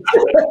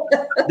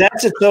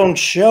 that's its own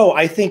show.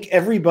 I think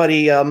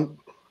everybody,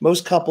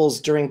 most couples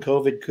during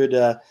COVID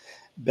could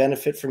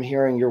benefit from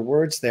hearing your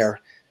words there.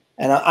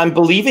 And I'm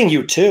believing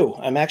you too.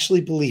 I'm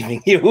actually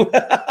believing you.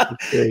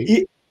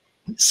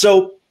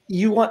 So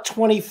you want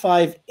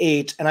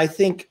 25/8, and I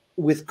think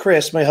with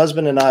Chris, my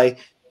husband, and I,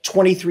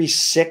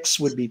 23/6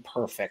 would be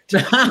perfect.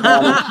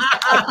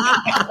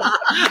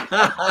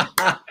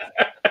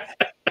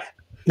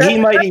 He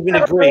might even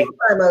agree.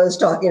 Time I was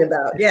talking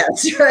about,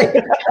 yes,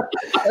 right.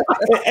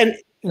 And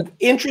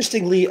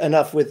interestingly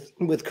enough, with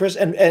Chris,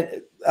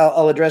 and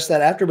I'll address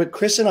that after. But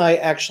Chris and I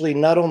actually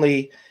not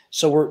only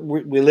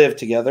we live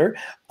together.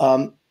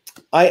 I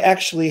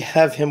actually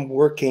have him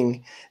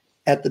working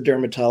at the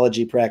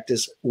dermatology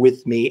practice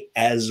with me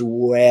as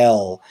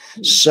well.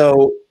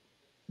 So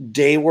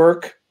day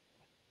work,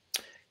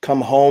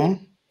 come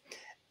home,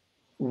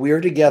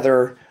 we're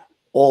together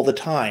all the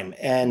time.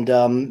 And,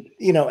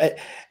 you know,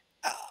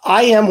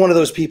 I am one of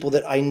those people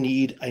that I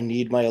need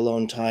my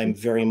alone time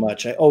very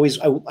much.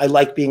 I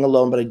like being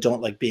alone, but I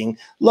don't like being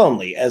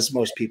lonely, as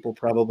most people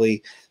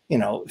probably, you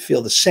know,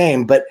 feel the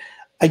same. But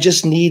I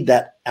just need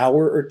that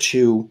hour or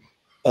two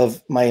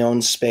of my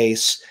own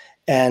space.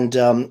 And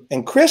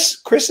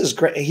Chris is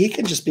great. He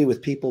can just be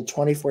with people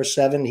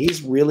 24/7.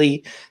 He's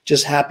really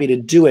just happy to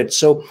do it.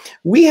 So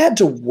we had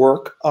to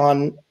work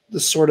on the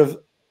sort of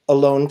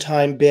alone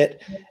time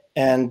bit,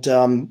 and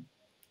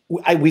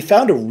we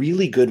found a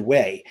really good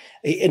way.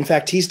 In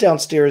fact, he's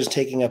downstairs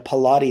taking a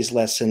Pilates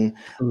lesson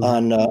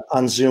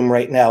on Zoom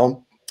right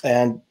now,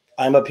 and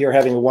I'm up here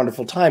having a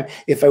wonderful time.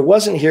 If I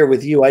wasn't here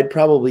with you, I'd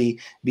probably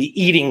be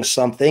eating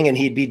something and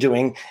he'd be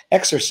doing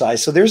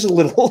exercise. So there's a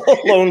little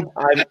alone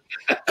time,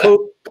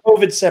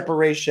 COVID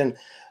separation.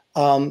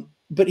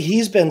 But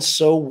he's been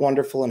so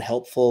wonderful and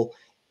helpful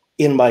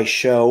in my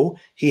show.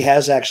 He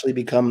has actually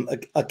become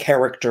a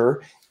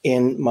character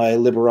in my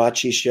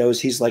Liberace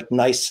shows. He's like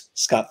nice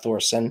Scott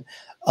Thorson.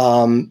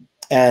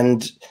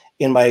 And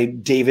in my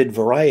David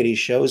variety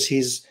shows,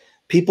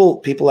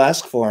 people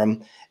ask for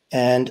him.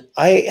 And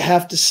I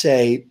have to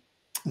say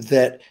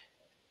that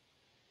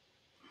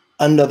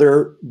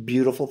another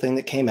beautiful thing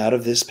that came out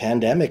of this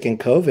pandemic and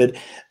COVID,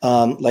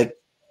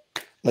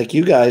 like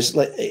you guys,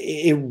 like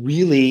it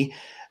really,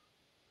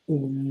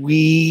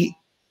 we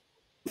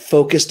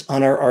focused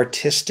on our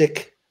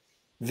artistic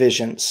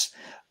visions.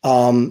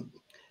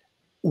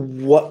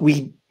 What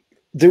we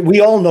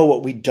all know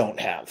what we don't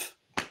have,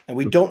 and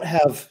we don't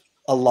have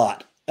a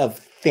lot of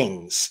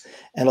things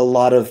and a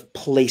lot of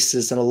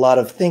places and a lot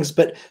of things,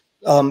 but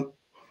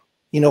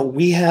you know,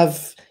 we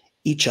have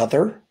each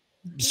other.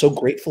 So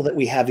grateful that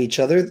we have each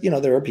other. You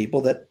know, there are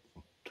people that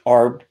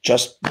are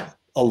just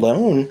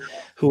alone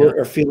who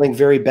are feeling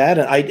very bad,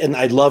 and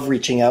I love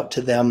reaching out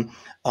to them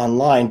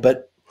online.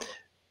 But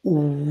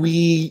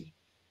he's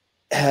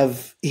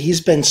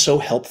been so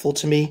helpful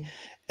to me,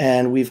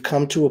 and we've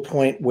come to a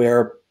point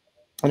where,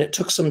 and it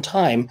took some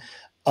time,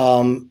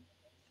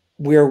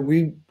 where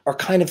we are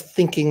kind of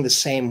thinking the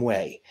same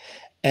way.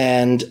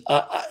 And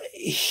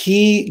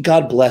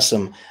God bless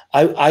him.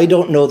 I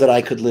don't know that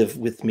I could live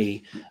with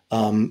me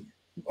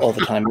all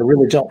the time. I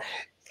really don't.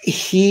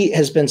 He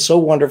has been so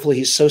wonderful.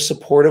 He's so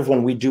supportive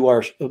when we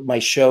do my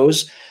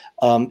shows.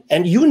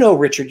 And you know,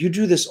 Richard, you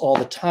do this all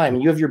the time.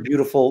 You have your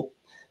beautiful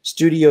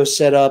studio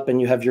set up, and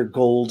you have your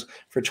gold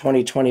for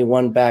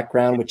 2021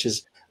 background, which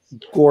is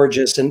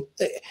gorgeous.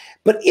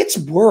 But it's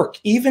work.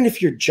 Even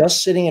if you're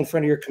just sitting in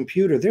front of your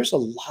computer, there's a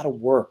lot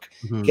of work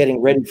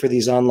getting ready for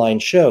these online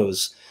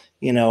shows.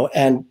 You know,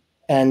 and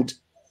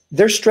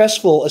they're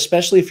stressful,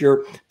 especially if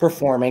you're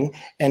performing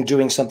and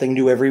doing something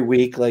new every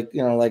week, like,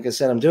 you know, like I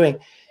said, I'm doing.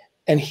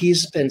 And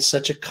he's been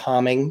such a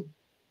calming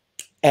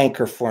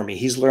anchor for me.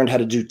 He's learned how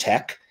to do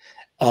tech.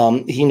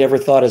 He never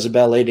thought as a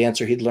ballet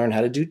dancer he'd learn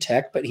how to do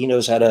tech, but he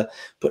knows how to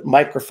put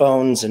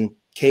microphones and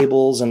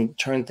cables and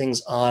turn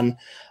things on.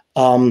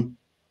 Well,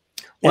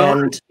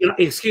 you know,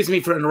 excuse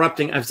me for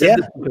interrupting. I've said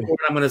this before,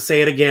 I'm going to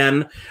say it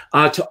again.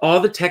 To all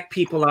the tech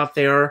people out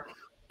there,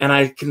 and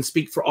I can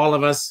speak for all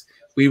of us,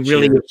 we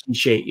really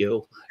appreciate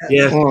you.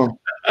 Yeah.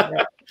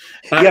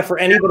 Yeah, for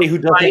anybody who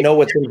doesn't know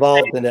what's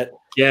involved in it.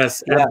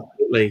 Yes,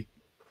 absolutely.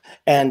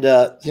 And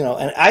you know,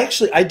 and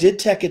I did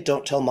tech at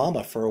Don't Tell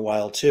Mama for a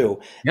while too.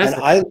 Yes.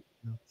 And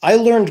I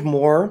learned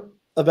more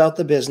about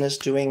the business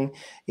doing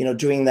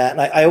that.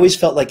 And I always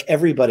felt like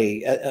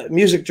everybody,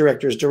 music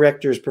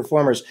directors,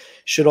 performers,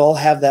 should all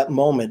have that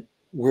moment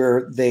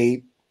where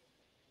they,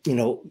 you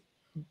know,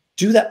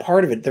 do that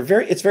part of it.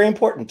 It's very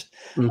important.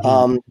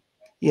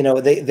 You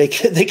know, they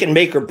can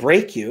make or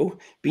break you.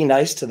 Be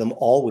nice to them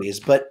always,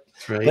 but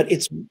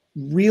it's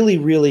really,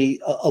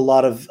 really a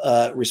lot of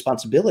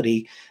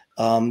responsibility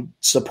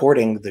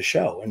supporting the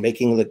show and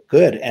making it look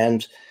good.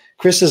 And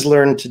Chris has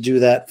learned to do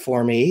that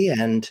for me,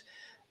 and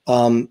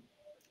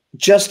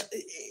just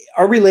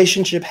our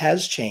relationship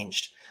has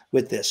changed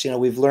with this. You know,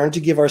 we've learned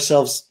to give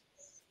ourselves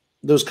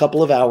those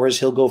couple of hours.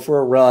 He'll go for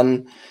a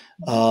run.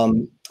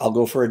 I'll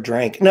go for a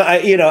drink. No,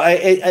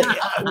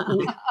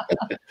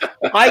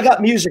 I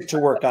got music to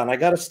work on. I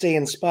got to stay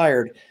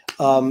inspired.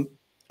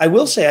 I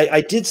will say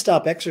I did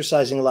stop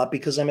exercising a lot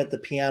because I'm at the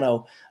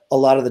piano a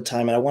lot of the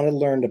time, and I want to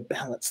learn to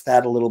balance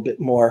that a little bit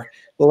more.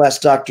 We'll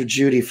ask Dr.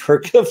 Judi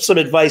for some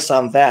advice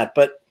on that.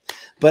 But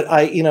But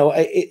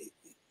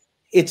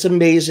it's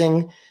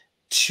amazing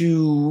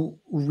to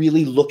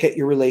really look at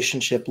your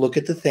relationship, look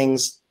at the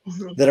things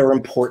that are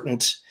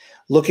important,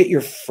 look at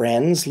your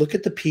friends, look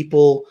at the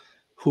people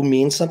who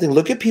mean something,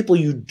 look at people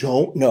you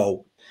don't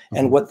know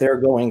and what they're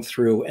going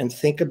through, and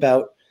think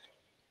about,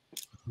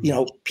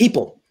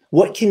 people.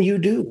 What can you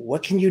do?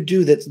 What can you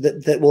do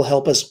that will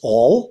help us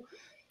all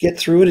get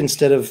through it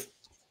instead of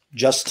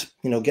just,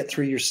 get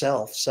through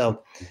yourself?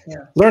 So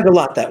learned a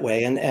lot that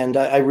way. And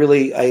I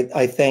really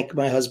thank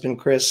my husband,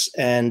 Chris,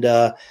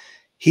 and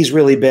he's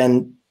really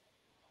been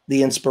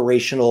the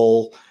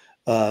inspirational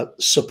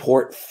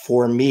support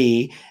for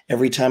me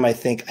every time I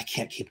think I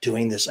can't keep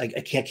doing this. I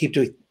can't keep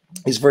doing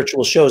these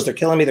virtual shows. They're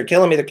killing me. They're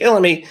killing me. They're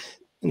killing me.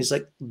 And he's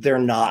like, they're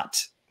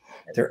not.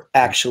 They're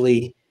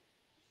actually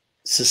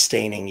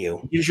sustaining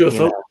you. Gives you a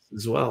focus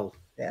as well.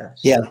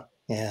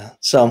 Yeah.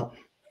 So.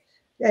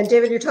 And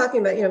David, you're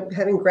talking about,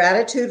 having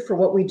gratitude for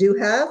what we do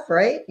have,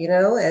 right?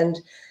 And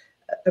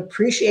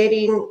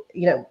appreciating,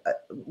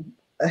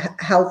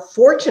 how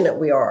fortunate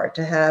we are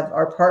to have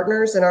our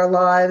partners in our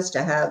lives,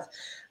 to have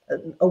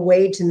a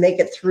way to make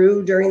it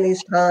through during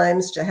these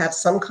times, to have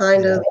some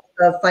kind of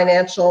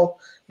financial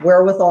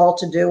wherewithal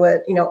to do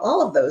it,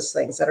 all of those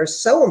things that are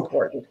so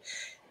important.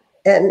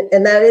 And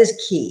that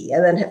is key.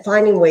 And then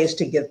finding ways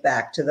to give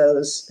back to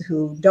those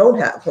who don't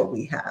have what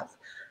we have,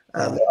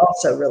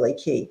 also really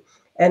key.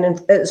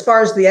 And as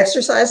far as the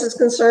exercise is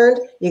concerned,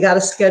 you got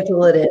to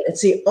schedule it in.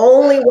 It's the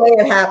only way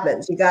it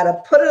happens. You got to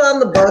put it on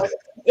the book,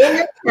 in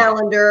your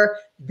calendar,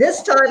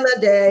 this time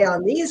of day,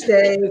 on these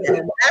days,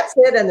 and that's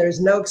it. And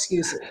there's no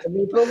excuses. I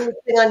mean, put a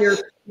thing on your,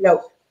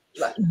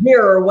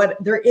 mirror.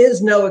 There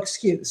is no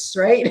excuse,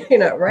 right?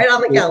 Right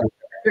on the calendar.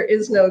 There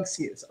is no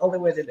excuse. Only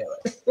way to do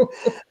it.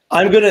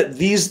 I'm gonna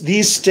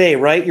these stay,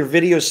 right? Your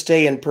videos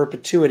stay in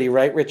perpetuity,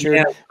 right, Richard?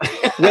 Yeah.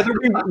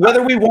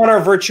 whether we want our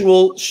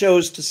virtual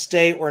shows to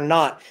stay or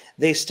not,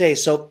 they stay.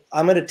 So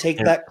I'm gonna take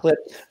that clip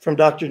from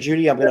Dr.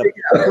 Judy. I'm gonna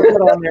put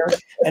it on there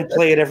and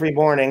play it every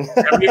morning.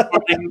 Every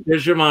morning,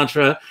 there's your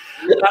mantra.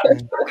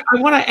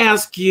 I want to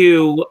ask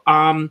you,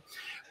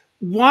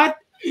 what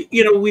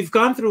we've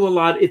gone through a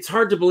lot. It's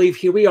hard to believe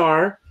here we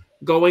are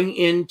going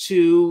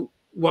into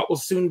what will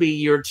soon be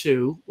year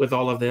 2 with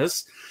all of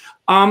this.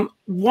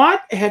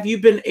 What have you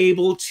been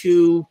able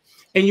to,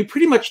 and you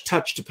pretty much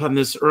touched upon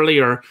this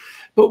earlier,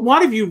 but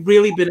what have you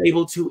really been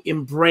able to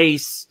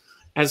embrace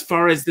as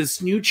far as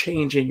this new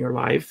change in your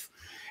life?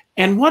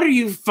 And what do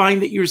you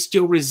find that you're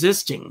still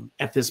resisting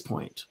at this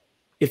point,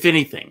 if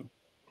anything?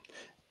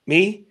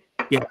 Me?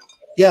 Yeah.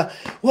 Yeah.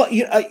 Well,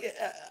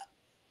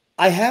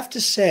 I have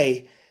to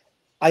say,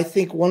 I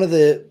think one of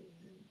the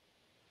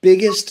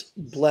biggest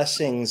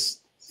blessings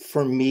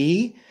for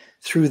me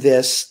through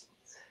this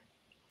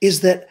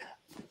is that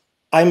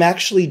I'm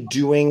actually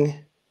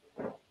doing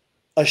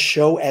a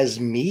show as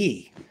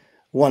me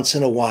once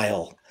in a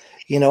while.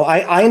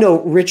 I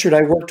know, Richard,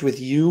 I worked with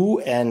you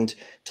and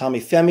Tommy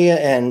Femia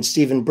and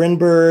Steven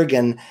Brinberg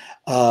and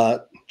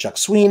Chuck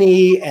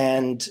Sweeney,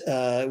 and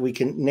we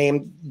can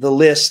name the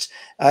list.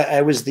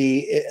 I was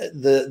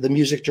the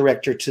music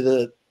director to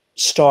the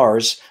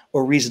Stars,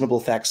 or Reasonable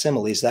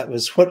Facsimiles. That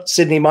was what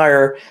Sidney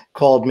Meyer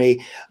called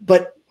me.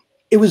 But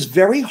it was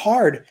very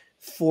hard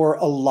for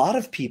a lot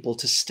of people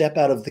to step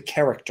out of the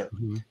character,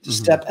 to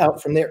step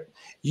out from there.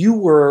 You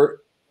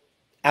were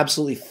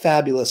absolutely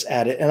fabulous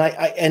at it.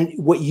 And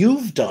what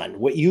you've done,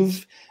 what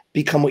you've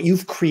become, what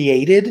you've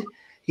created,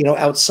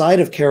 outside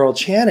of Carol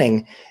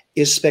Channing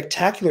is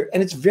spectacular.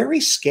 And it's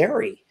very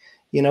scary.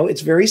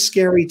 It's very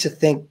scary to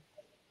think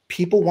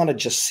people want to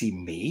just see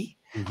me.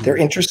 They're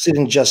interested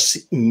in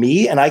just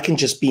me, and I can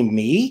just be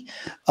me.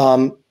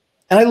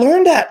 And I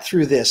learned that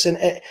through this. And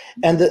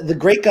the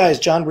great guys,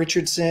 John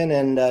Richardson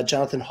and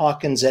Jonathan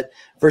Hawkins at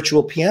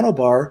Virtual Piano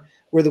Bar,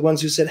 were the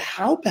ones who said,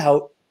 how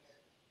about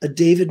a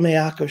David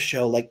Maiocco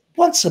show, like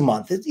once a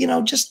month,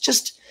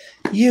 just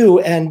you.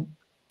 And,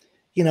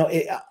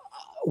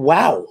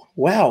 wow.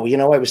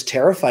 I was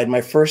terrified.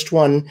 My first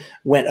one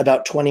went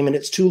about 20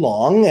 minutes too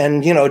long,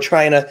 and,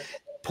 trying to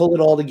pull it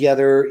all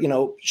together,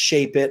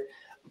 shape it.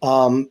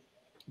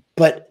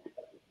 But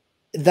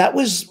that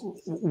was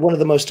one of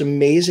the most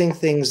amazing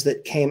things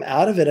that came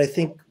out of it. I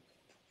think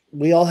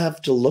we all have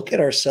to look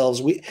at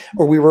ourselves. We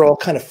were all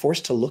kind of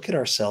forced to look at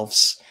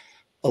ourselves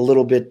a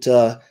little bit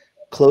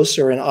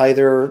closer and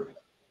either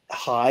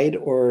hide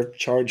or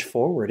charge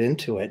forward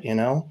into it,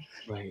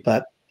 Right.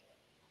 But.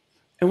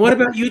 And what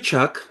about you,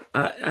 Chuck?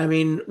 I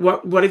mean,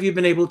 what have you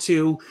been able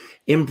to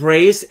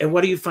embrace, and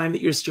what do you find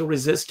that you're still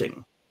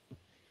resisting?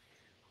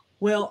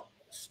 Well,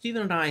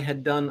 Stephen and I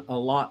had done a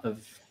lot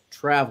of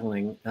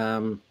traveling,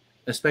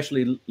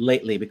 especially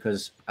lately,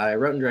 because I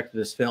wrote and directed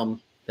this film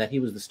that he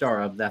was the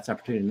star of, That's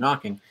Opportunity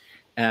Knocking,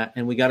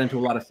 and we got into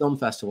a lot of film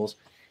festivals.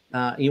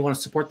 You want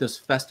to support those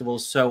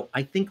festivals, so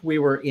I think we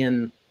were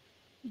in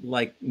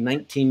like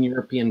 19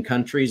 European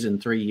countries in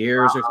 3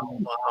 years or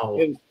something. Wow.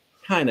 It was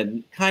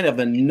kind of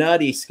a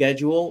nutty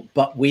schedule,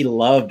 but we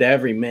loved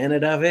every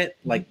minute of it,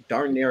 like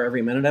darn near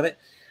every minute of it.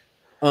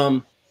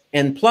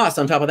 And plus,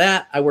 on top of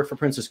that, I work for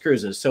Princess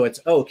Cruises. So it's,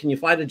 oh, can you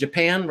fly to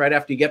Japan right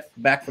after you get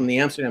back from the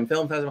Amsterdam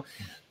Film Festival?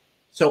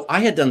 So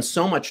I had done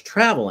so much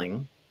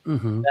traveling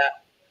that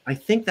I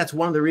think that's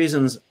one of the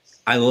reasons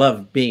I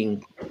love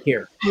being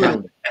here.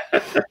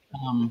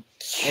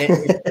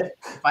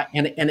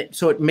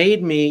 So it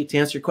made me, to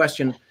answer your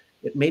question,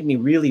 it made me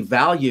really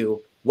value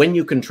when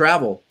you can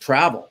travel.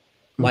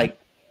 Like,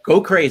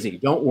 go crazy.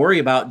 Don't worry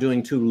about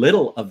doing too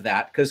little of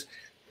that, because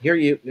here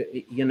you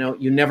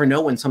never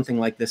know when something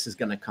like this is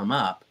going to come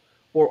up,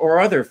 or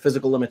other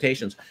physical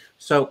limitations.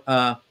 So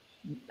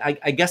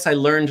I guess I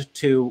learned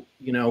to,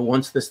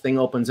 once this thing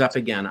opens up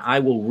again, I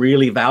will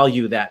really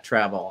value that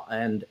travel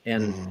and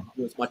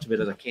do as much of it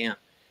as I can.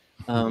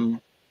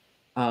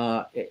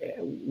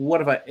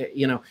 What have I,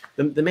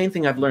 the main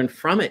thing I've learned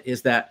from it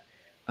is that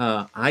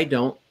I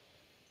don't,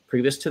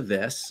 previous to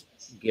this,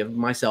 give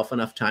myself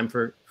enough time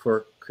for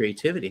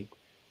creativity.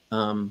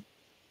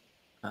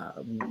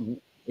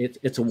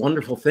 It's a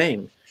wonderful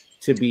thing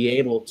to be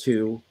able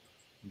to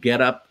get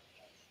up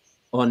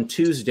on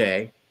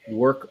Tuesday,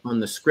 work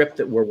on the script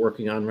that we're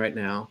working on right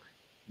now,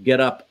 get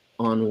up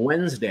on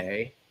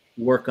Wednesday,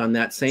 work on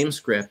that same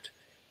script,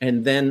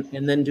 and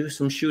then do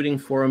some shooting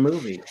for a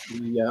movie.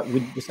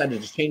 We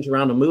decided to change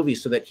around a movie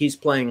so that he's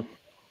playing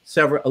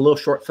a little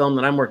short film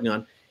that I'm working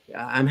on.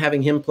 I'm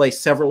having him play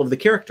several of the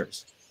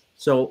characters,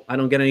 so I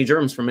don't get any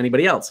germs from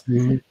anybody else.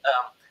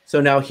 So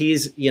now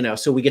he's,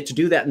 so we get to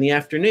do that in the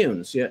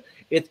afternoons. Yeah,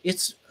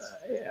 it's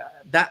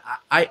that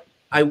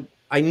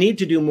I need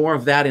to do more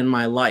of that in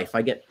my life.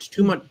 I get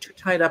too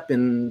tied up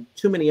in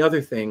too many other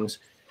things,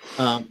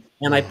 and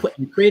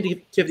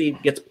creativity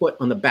gets put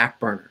on the back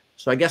burner.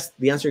 So I guess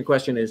the answer to your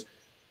question is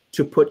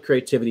to put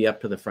creativity up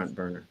to the front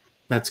burner.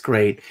 That's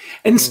great.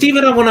 And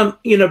Stephen, I want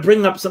to,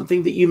 bring up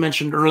something that you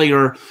mentioned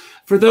earlier.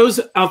 For those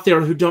out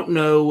there who don't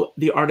know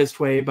The Artist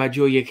Way by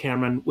Julia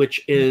Cameron,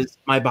 which is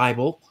my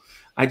Bible,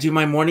 I do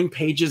my morning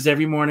pages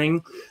every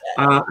morning.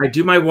 I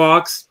do my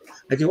walks.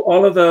 I do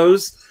all of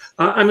those.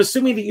 I'm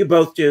assuming that you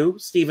both do,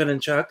 Stephen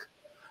and Chuck.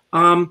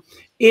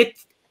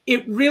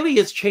 It really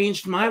has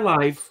changed my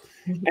life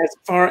as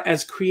far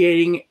as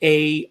creating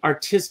a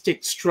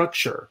artistic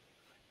structure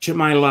to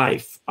my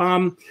life.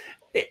 And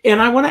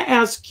I want to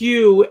ask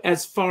you,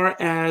 as far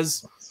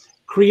as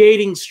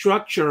creating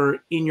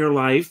structure in your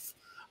life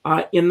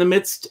in the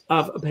midst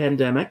of a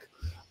pandemic,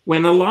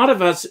 when a lot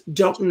of us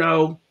don't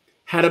know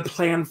how to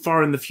plan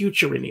far in the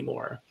future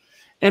anymore.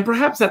 And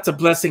perhaps that's a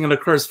blessing and a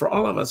curse for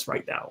all of us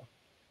right now.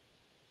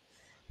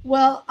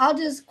 Well, I'll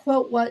just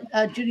quote what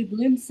Judy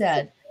Blume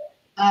said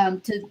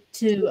to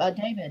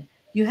David.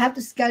 You have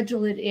to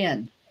schedule it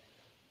in.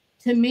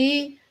 To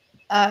me,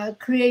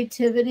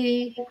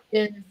 creativity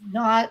is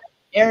not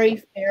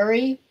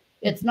airy-fairy.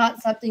 It's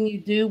not something you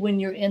do when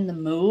you're in the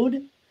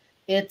mood.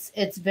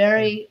 It's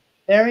very,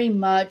 very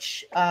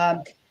much,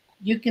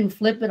 you can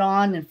flip it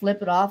on and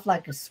flip it off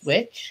like a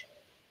switch.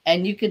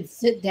 And you can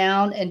sit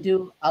down and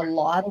do a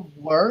lot of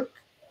work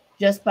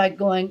just by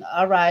going,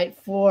 all right,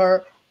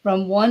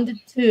 from 1 to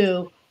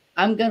 2,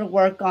 I'm going to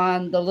work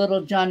on the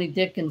Little Johnny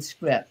Dickens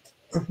script.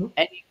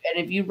 And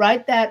if you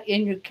write that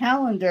in your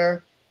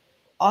calendar,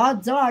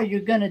 odds are you're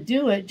going to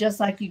do it just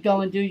like you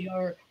go and do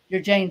your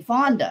Jane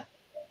Fonda,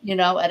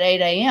 at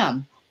 8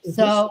 a.m.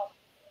 So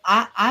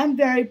I'm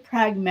very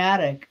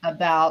pragmatic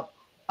about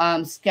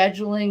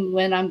scheduling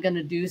when I'm going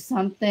to do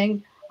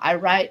something. I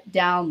write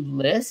down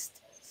lists.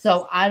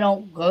 So I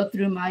don't go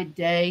through my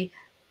day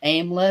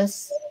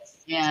aimless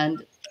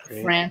and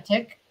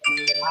frantic.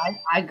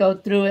 I go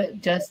through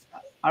it just,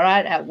 all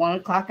right, at 1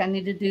 o'clock, I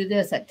need to do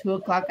this. At 2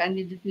 o'clock, I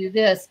need to do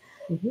this.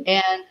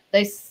 And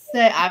they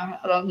say, I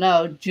don't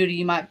know, Judy,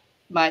 you might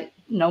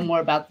know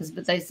more about this,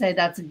 but they say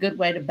that's a good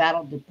way to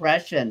battle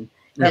depression,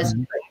 is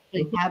to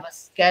actually have a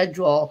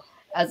schedule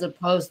as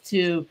opposed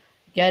to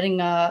getting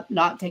up,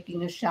 not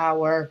taking a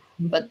shower.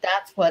 But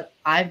that's what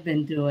I've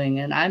been doing.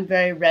 And I'm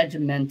very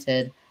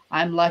regimented.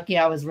 I'm lucky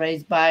I was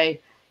raised by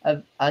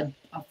a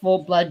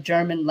full-blood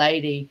German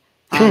lady.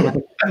 And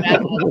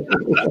it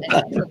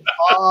was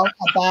all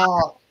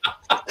about...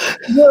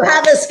 You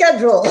have a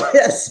schedule,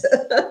 yes.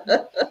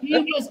 He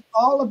was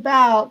all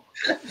about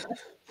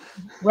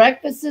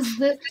breakfast is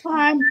this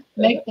time,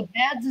 make the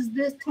beds is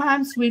this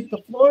time, sweep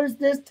the floors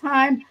this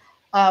time,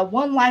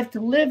 one life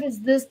to live is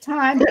this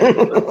time, is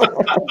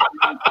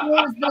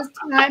this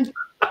time,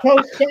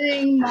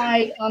 crocheting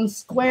my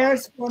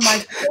squares for my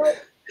skirt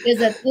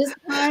is at this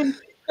time,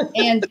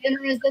 and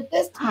dinner is at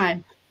this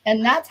time.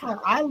 And that's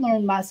how I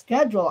learned my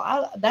schedule.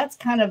 That's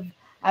kind of,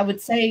 I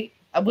wouldn't say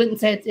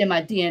it's in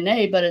my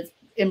DNA, but it's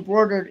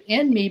embroidered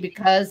in me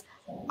because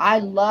I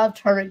loved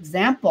her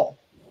example.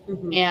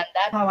 And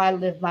that's how I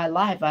live my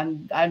life.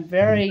 I'm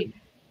very,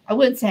 I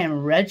wouldn't say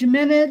I'm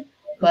regimented,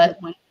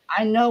 but when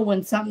I know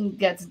when something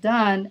gets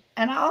done.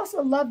 And I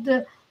also love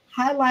to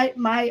highlight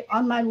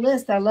on my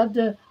list, I love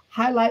to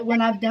highlight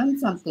when I've done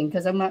something,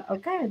 because I'm like,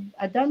 okay,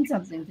 I've done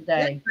something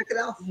today. Yeah, check it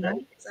out.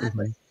 Right?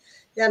 Exactly.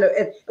 Yeah, no,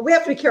 we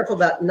have to be careful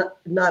about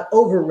not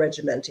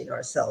over-regimenting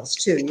ourselves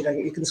too.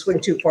 You can swing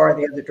too far in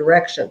the other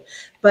direction.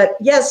 But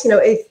yes,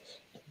 if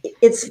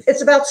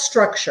it's about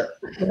structure,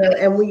 you know,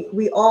 and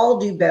we all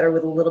do better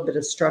with a little bit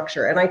of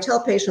structure. And I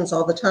tell patients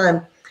all the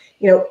time,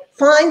 you know,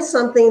 find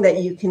something that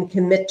you can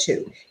commit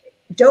to.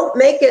 Don't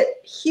make it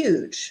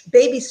huge,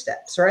 baby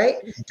steps, right?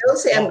 Don't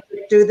say, I'm going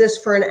to do this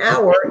for an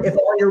hour if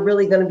all you're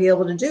really going to be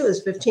able to do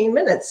is 15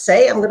 minutes.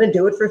 Say, I'm going to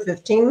do it for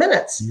 15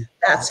 minutes.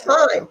 That's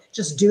fine.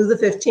 Just do the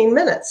 15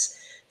 minutes.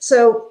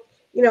 So,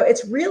 you know,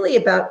 it's really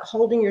about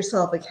holding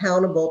yourself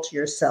accountable to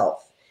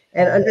yourself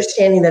and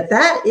understanding that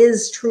that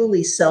is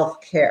truly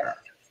self-care.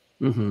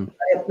 Right?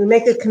 We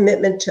make a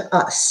commitment to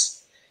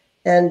us,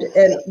 and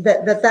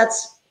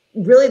that's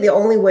really the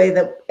only way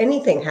that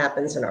anything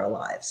happens in our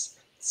lives.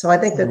 So I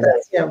think that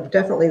that's, you know,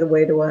 definitely the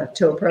way to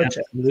approach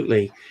it.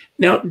 Absolutely.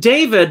 Now,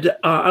 David,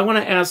 I want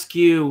to ask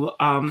you,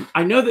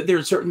 I know that there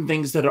are certain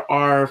things that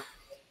are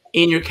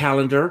in your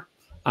calendar,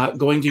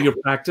 going to your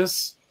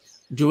practice,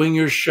 doing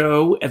your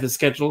show at the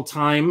scheduled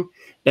time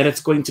that it's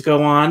going to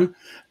go on.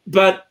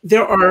 But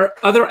there are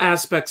other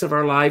aspects of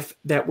our life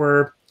that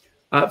we're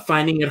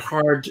finding it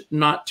hard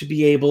not to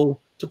be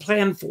able to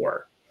plan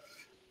for.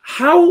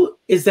 How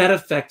is that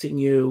affecting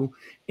you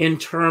in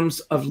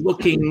terms of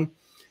looking,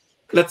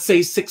 let's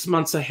say, 6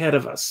 months ahead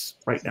of us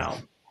right now?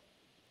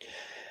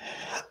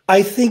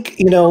 I think,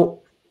 you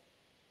know,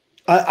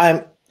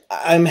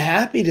 I'm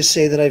happy to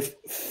say that I've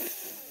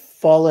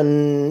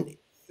fallen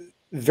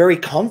very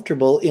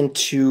comfortable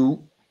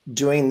into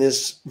doing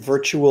this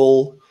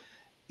virtual,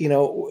 you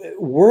know,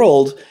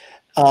 world.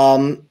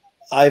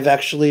 I've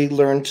actually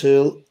learned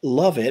to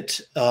love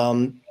it.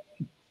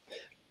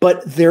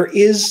 But there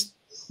is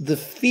the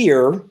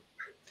fear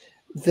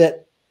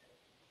that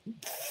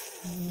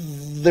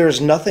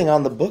there's nothing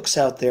on the books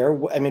out there.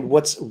 I mean,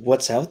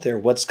 what's out there?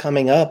 What's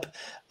coming up?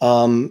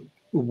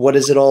 What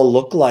does it all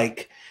look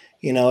like?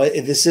 You know,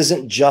 this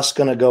isn't just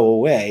going to go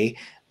away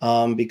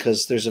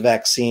because there's a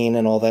vaccine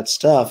and all that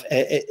stuff.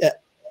 There's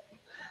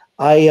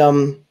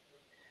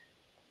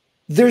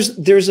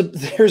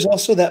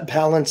also that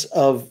balance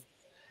of,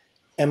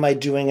 am I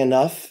doing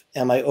enough?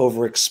 Am I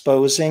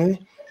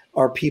overexposing?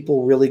 Are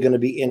people really going to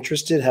be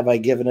interested? Have I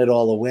given it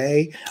all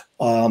away?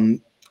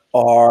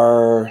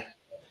 Are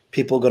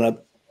people going to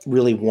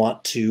really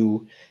want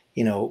to,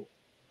 you know,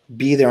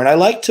 be there? And I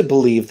like to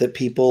believe that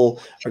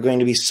people are going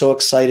to be so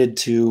excited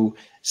to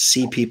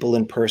see people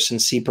in person,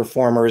 see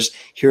performers,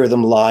 hear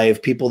them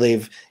live, people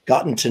they've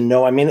gotten to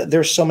know. I mean,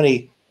 there's so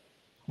many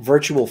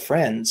virtual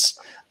friends.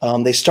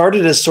 They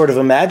started as sort of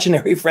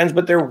imaginary friends,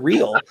 but they're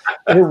real.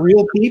 They're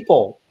real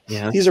people.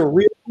 Yeah. These are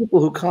real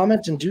people who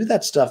comment and do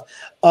that stuff.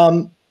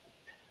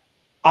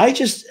 I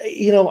just,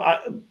 you know,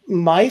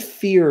 my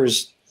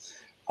fears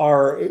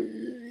are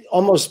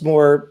almost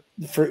more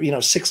for, you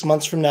know, 6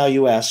 months from now,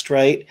 you asked,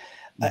 right?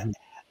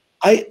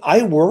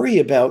 I worry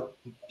about,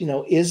 you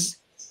know, is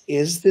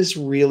this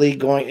really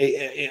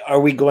going,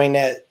 are we going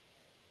to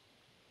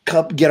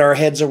get our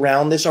heads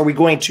around this? Are we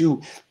going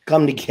to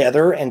come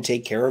together and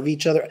take care of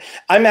each other?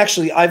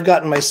 I've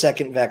gotten my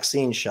second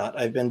vaccine shot.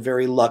 I've been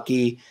very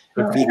lucky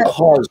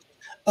because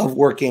of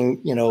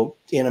working, you know,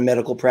 in a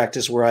medical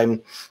practice where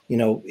I'm, you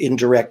know,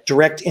 indirect.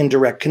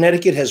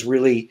 Connecticut has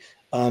really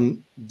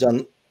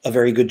done a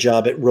very good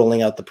job at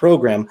rolling out the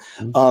program.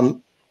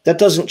 That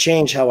doesn't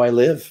change how I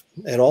live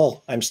at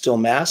all. I'm still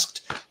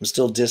masked. I'm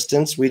still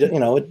distanced. We don't, you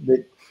know,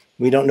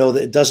 we don't know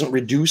that it doesn't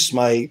reduce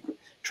my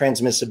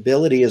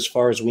transmissibility as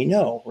far as we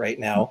know right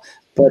now.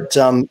 But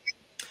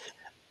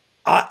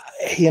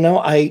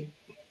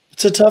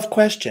it's a tough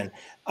question.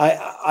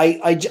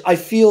 I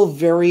feel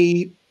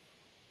very.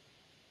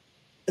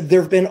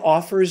 There have been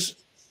offers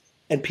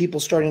and people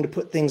starting to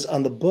put things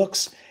on the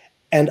books,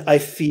 and I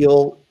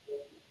feel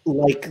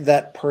like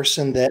that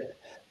person that,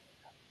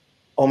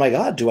 oh my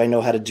God, do I know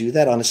how to do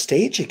that on a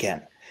stage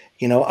again?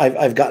 You know,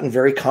 I've gotten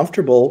very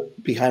comfortable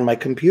behind my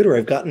computer.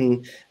 I've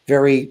gotten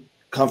very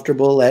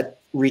comfortable at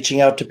reaching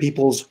out to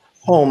people's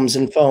homes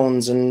and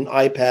phones and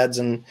iPads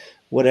and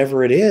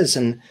whatever it is.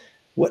 And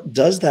what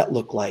does that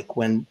look like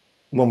when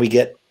we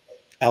get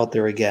out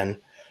there again?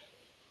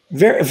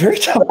 Very, very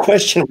tough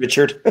question,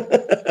 Richard.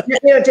 You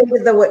know,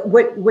 David, though,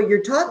 what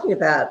you're talking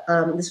about,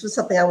 this was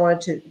something I wanted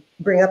to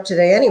bring up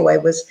today anyway,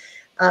 was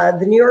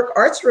the New York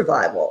Arts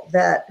Revival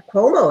that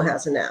Cuomo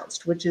has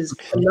announced, which is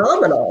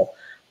phenomenal.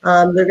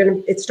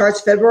 It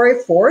starts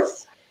February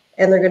 4th,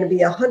 and they're going to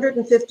be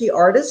 150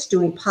 artists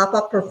doing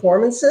pop-up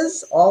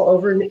performances all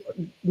over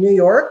New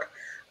York,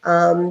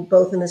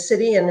 both in the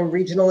city and in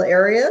regional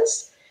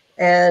areas.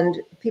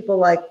 And people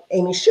like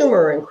Amy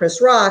Schumer and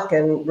Chris Rock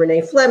and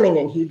Renee Fleming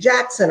and Hugh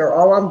Jackson are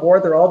all on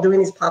board. They're all doing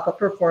these pop-up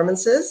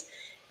performances.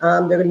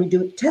 They're going to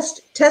be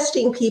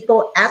testing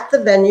people at the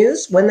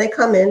venues when they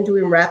come in,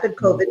 doing rapid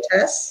COVID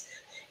tests,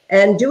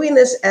 and doing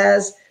this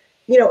as,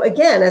 you know,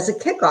 again, as a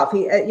kickoff.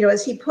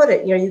 As he put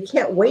it, you know, you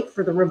can't wait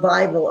for the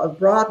revival of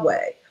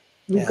Broadway.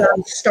 We've got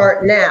to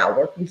start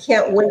now. We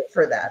can't wait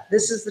for that.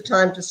 This is the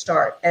time to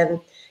start.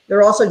 And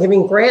they're also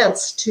giving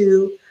grants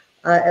to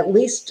at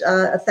least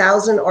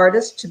 1,000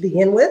 artists to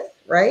begin with,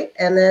 right?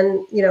 And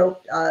then, you know,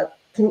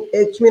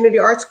 community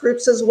arts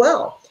groups as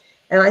well.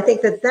 And I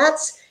think that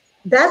that's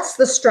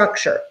the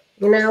structure.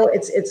 You know,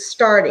 it's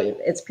starting.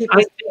 It's people.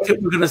 I think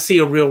that we're going to see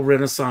a real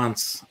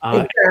renaissance.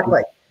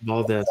 Exactly. Of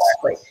all this.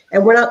 Exactly.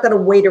 And we're not going to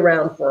wait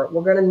around for it.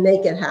 We're going to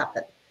make it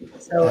happen.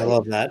 So I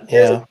love that.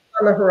 Yeah.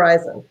 On the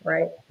horizon,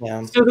 right?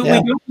 Yeah. So that we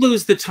don't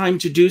lose the time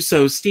to do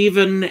so,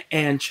 Stephen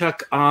and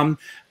Chuck,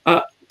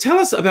 tell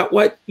us about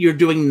what you're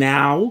doing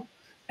now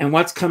and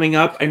what's coming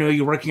up. I know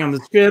you're working on the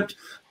script.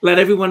 Let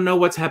everyone know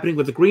what's happening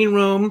with the Green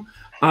Room.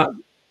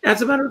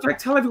 As a matter of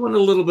fact, tell everyone a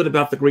little bit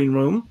about the Green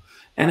Room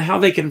and how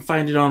they can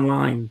find it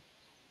online.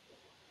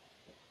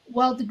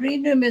 Well, the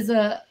Green Room is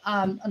an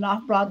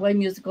off-Broadway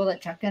musical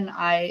that Chuck and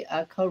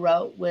I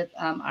co-wrote with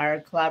our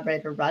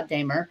collaborator, Rod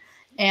Damer.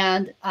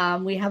 And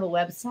we have a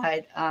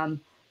website,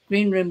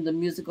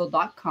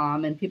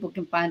 greenroomthemusical.com, and people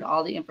can find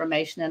all the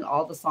information and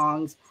all the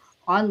songs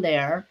on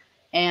there.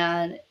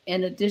 And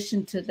in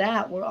addition to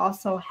that, we're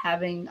also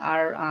having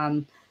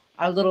our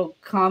little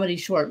comedy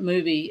short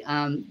movie,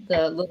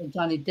 the Little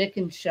Johnny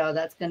Dickens Show.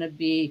 That's going to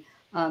be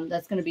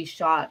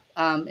shot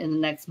in the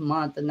next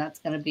month, and that's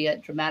going to be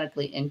at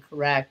Dramatically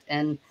Incorrect.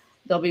 And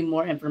there'll be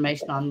more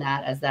information on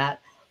that as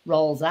that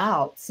rolls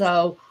out.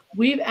 So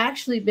we've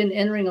actually been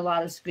entering a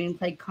lot of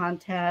screenplay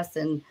contests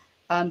and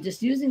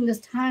just using this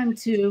time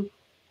to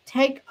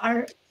take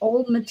our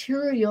old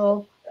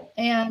material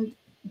and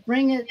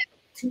bring it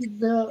to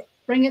the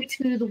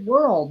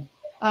world.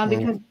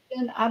 Because we've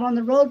been out on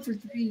the road for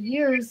 3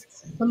 years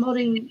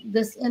promoting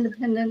this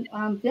independent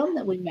film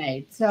that we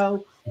made.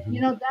 So,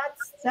 you know,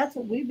 that's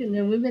what we've been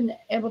doing. We've been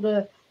able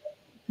to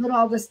put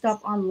all this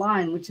stuff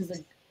online, which is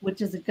a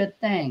good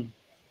thing.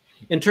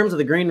 In terms of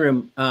the Green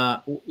Room,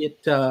 our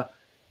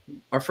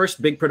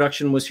first big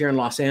production was here in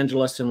Los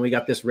Angeles, and we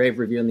got this rave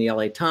review in the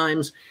LA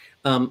Times.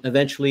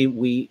 Eventually,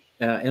 we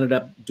ended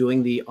up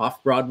doing the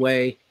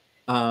off-Broadway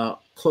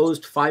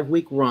closed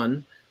 5-week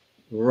run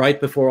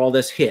right before all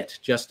this hit,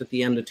 just at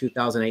the end of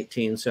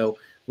 2018. So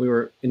we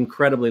were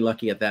incredibly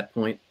lucky at that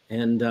point.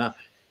 And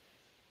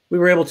we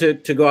were able to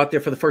go out there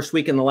for the first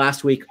week and the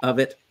last week of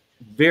it.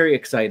 Very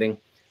exciting.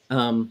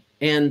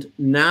 And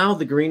now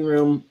the Green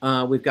Room,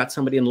 we've got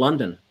somebody in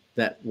London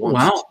that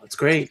wants that's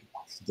great.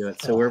 to do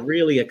it. So we're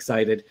really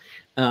excited.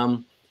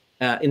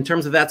 In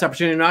terms of That's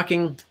Opportunity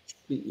Knocking,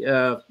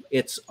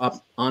 it's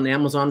up on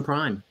Amazon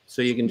Prime.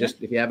 So you can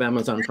just, if you have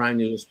Amazon Prime,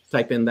 you just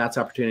type in That's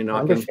Opportunity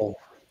Knocking. Wonderful.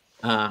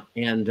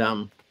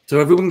 So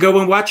everyone go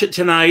and watch it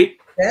tonight.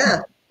 Yeah.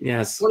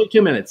 Yes.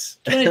 22 minutes.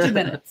 22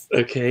 minutes.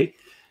 Okay.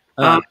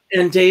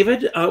 And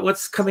David,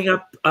 what's coming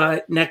up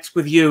next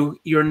with you?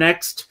 Your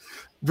next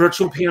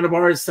virtual piano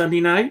bar is Sunday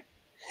night?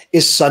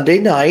 Is Sunday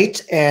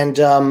night, and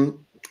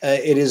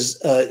it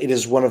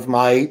is one of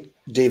my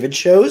David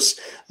shows.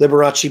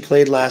 Liberace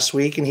played last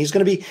week, and he's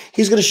going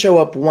to show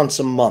up once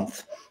a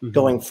month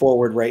going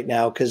forward right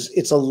now, because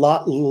it's a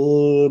lot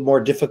more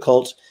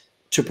difficult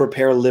to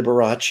prepare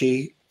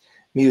Liberace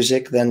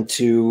music than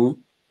to,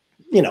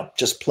 you know,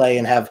 just play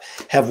and have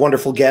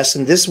wonderful guests.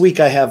 And this week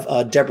I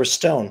have Deborah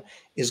Stone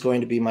is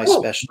going to be my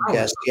special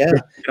guest. Yeah,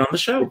 on the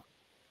show.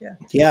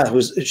 Yeah,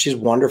 she's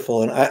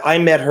wonderful, and I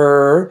met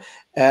her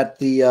at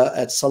the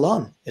at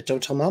Salon at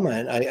Hotel Mama,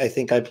 and I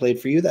think I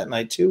played for you that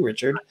night too,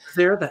 Richard. I was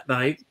there that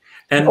night,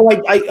 and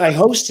I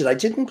hosted. I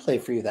didn't play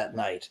for you that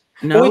night.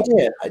 No, I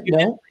did. You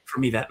did for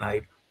me that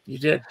night. You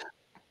did,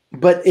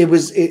 but it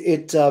was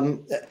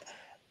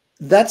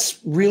that's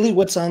really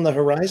what's on the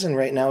horizon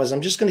right now. Is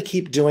I'm just going to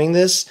keep doing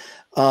this,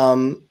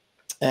 and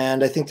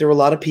I think there were a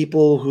lot of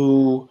people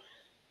who,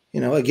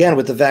 you know, again,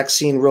 with the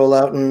vaccine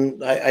rollout,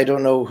 and I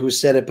don't know who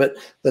said it, but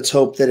let's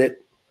hope that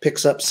it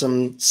picks up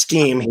some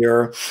steam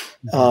here,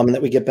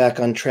 that we get back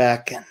on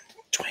track. And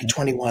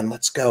 2021,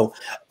 let's go.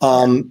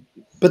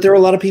 But there are a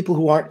lot of people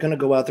who aren't going to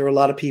go out. There are a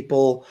lot of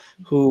people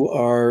who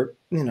are,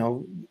 you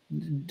know,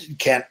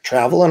 can't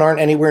travel and aren't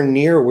anywhere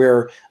near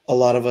where a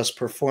lot of us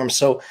perform.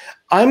 So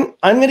I'm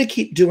going to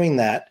keep doing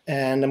that,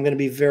 and I'm going to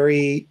be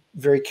very,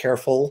 very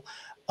careful.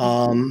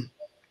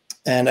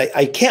 And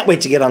I can't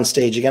wait to get on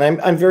stage again.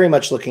 I'm very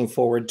much looking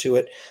forward to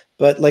it.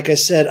 But like I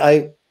said,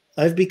 I'm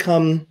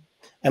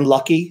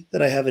lucky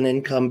that I have an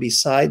income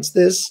besides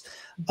this.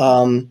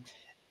 And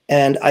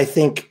I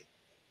think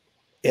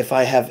if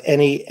I have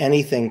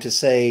anything to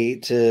say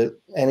to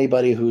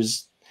anybody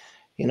who's,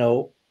 you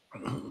know,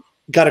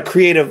 got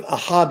a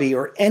hobby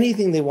or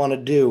anything they want to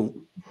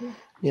do,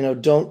 you know,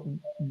 don't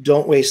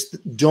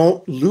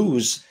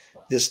lose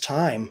this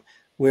time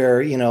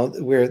where, you know,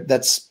 where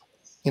that's,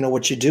 you know,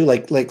 what you do,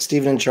 like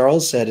Stephen and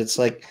Charles said, it's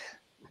like,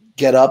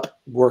 get up,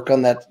 work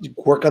on that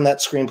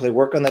screenplay,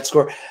 work on that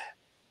score,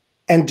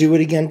 and do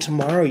it again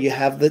tomorrow. You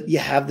have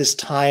this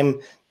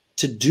time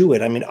to do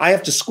it. I mean, I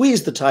have to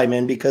squeeze the time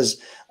in because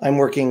I'm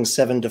working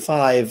 7 to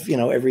 5, you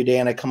know, every day,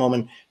 and I come home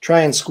and try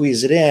and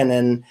squeeze it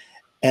in,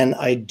 and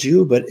I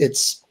do, but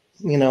it's,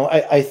 you know,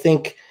 I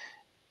think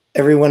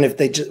everyone, if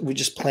we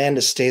just plan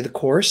to stay the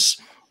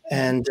course,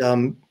 and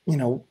you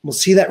know, we'll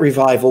see that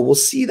revival. We'll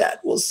see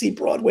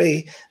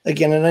Broadway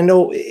again. And I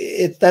know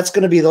that's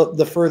going to be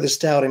the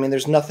furthest out. I mean,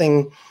 there's no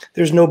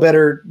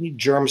better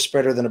germ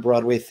spreader than a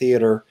Broadway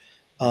theater.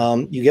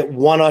 You get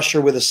one usher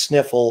with a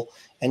sniffle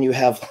and you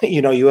have,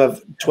 you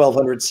have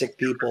 1,200 sick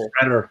people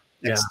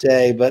next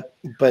day. But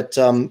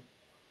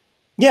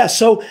yeah,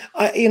 so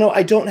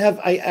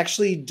I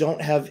actually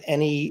don't have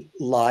any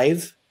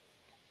live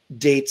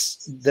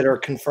dates that are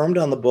confirmed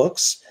on the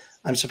books.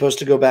 I'm supposed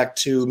to go back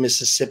to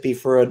Mississippi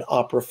for an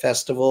opera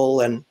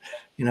festival, and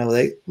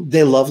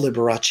they love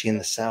Liberace in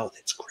the South.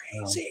 It's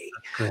crazy.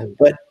 Oh,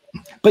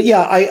 but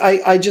yeah,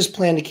 I just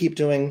plan to keep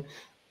doing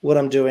what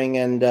I'm doing,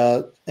 and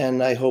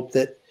I hope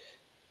that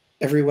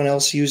everyone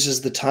else uses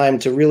the time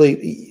to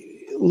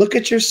really look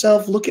at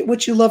yourself, look at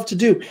what you love to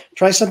do,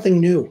 try something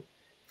new.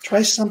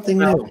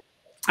 New.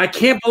 I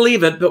can't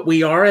believe it, but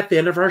we are at the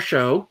end of our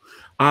show.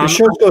 The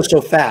shows go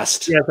so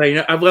fast. Yes, I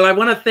know. Well, I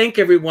want to thank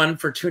everyone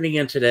for tuning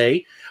in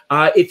today.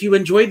 If you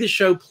enjoyed the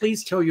show,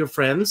 please tell your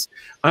friends.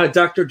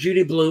 Dr.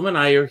 Judy Blume and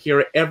I are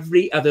here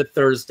every other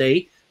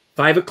Thursday.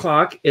 5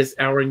 o'clock is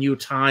our new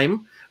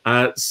time.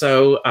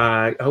 So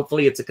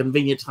hopefully it's a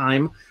convenient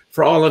time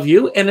for all of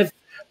you. And if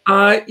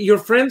your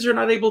friends are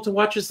not able to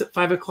watch us at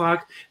 5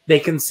 o'clock, they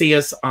can see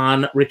us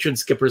on Richard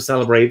Skipper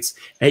Celebrates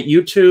at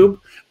YouTube.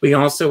 We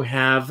also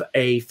have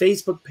a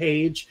Facebook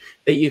page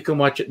that you can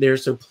watch it there,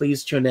 so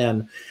please tune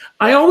in.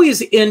 I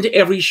always end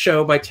every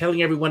show by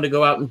telling everyone to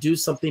go out and do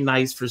something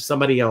nice for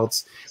somebody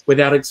else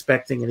without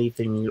expecting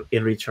anything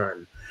in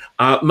return.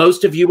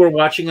 Most of you are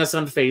watching us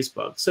on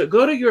Facebook, so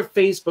go to your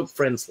Facebook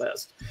friends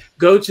list.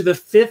 Go to the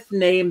 5th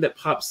name that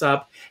pops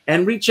up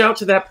and reach out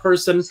to that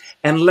person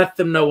and let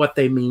them know what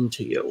they mean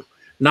to you.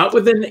 Not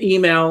with an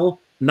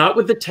email, not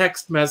with a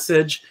text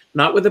message,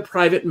 not with a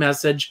private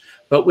message,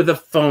 but with a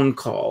phone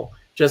call.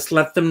 Just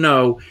let them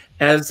know.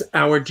 As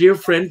our dear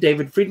friend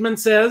David Friedman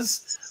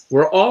says,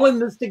 we're all in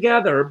this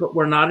together, but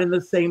we're not in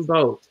the same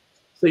boat.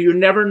 So you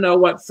never know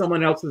what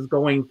someone else is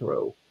going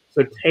through.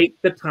 So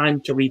take the time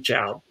to reach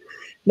out.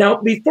 Now,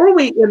 before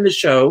we end the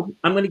show,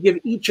 I'm going to give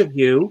each of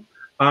you,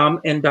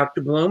 and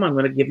Dr. Blume, I'm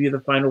going to give you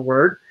the final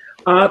word,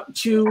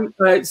 to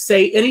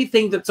say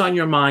anything that's on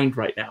your mind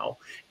right now.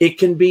 It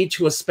can be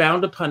to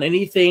expound upon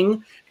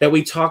anything that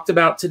we talked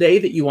about today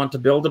that you want to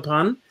build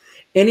upon,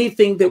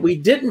 anything that we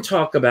didn't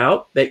talk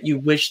about that you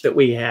wish that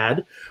we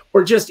had,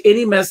 or just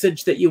any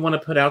message that you want to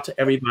put out to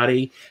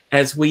everybody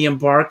as we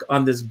embark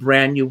on this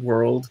brand new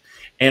world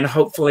and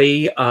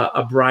hopefully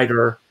a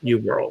brighter new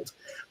world.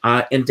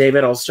 And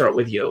David, I'll start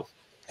with you.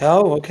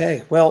 Oh,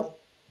 okay. Well,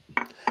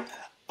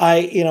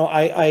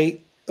 I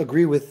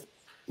agree with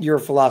your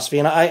philosophy,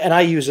 and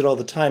I use it all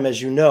the time,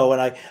 as you know,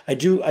 and I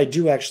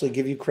do actually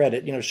give you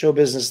credit. Show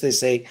business, they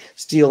say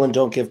steal and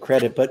don't give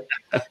credit, but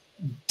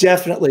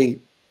definitely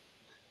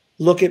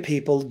look at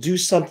people, do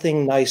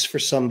something nice for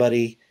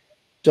somebody.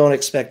 Don't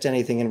expect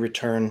anything in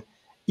return.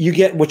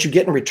 What you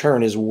get in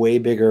return is way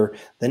bigger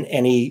than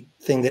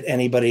anything that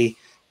anybody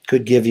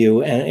could give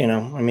you. And,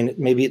 I mean,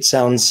 maybe it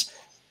sounds,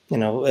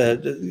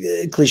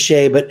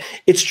 cliche, but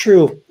it's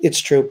true. It's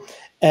true.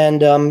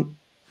 And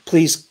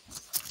please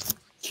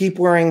keep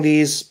wearing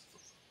these.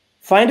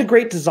 Find a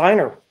great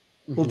designer.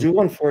 We'll do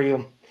one for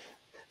you.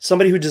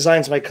 Somebody who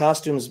designs my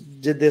costumes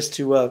did this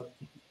to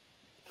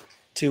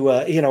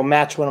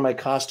match one of my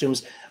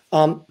costumes.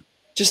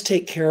 Just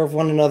take care of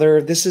one another.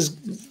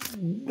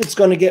 It's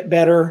going to get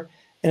better,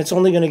 and it's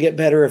only going to get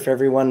better if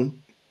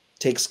everyone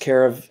takes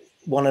care of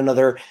one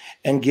another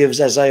and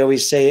gives, as I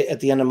always say at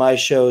the end of my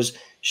shows,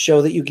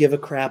 show that you give a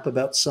crap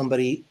about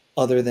somebody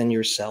other than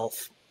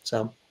yourself.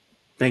 So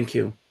thank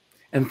you.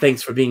 And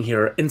thanks for being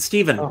here. And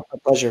Stephen. Oh, a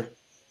pleasure.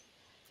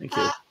 Thank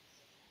you.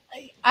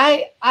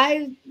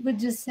 I would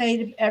just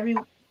say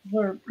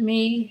for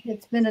me,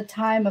 it's been a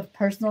time of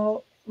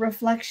personal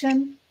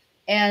reflection,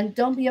 and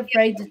don't be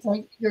afraid to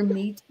take your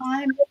me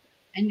time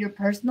and your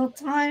personal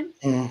time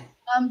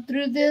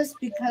through this,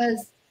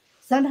 because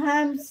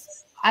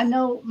sometimes I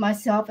know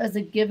myself as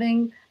a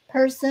giving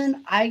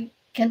person, I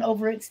can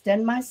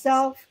overextend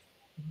myself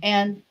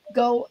and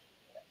go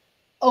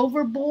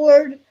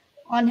overboard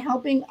on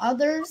helping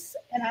others,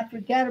 and I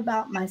forget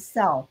about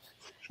myself.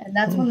 And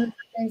that's one of the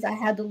things I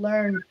had to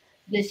learn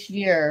this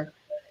year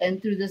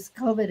and through this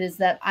COVID, is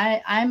that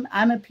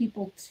I'm a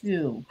people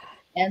too,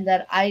 and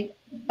that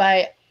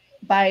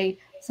by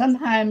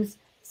sometimes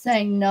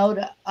saying no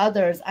to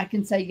others, I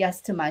can say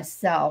yes to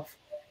myself.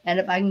 And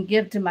if I can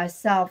give to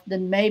myself,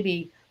 then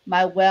maybe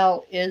my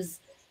well is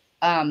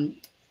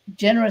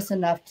generous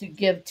enough to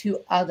give to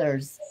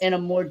others in a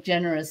more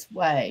generous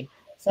way.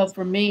 So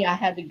for me, I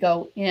had to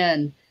go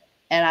in,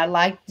 and I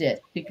liked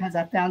it because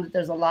I found that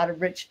there's a lot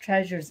of rich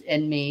treasures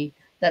in me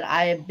that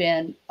I have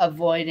been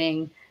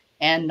avoiding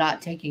and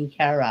not taking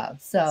care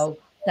of. So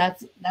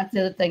that's the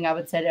other thing I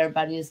would say to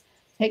everybody is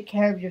take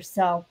care of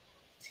yourself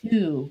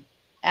too,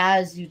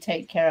 as you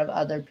take care of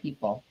other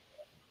people.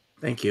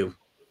 Thank you.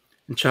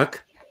 And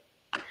Chuck?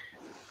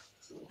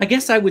 I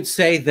guess I would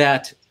say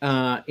that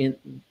in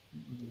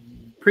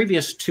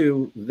previous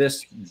to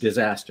this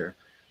disaster,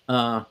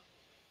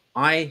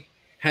 I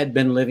had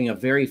been living a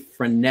very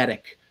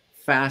frenetic,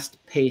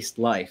 fast-paced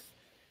life,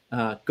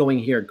 going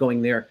here,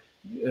 going there,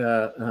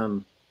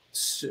 talking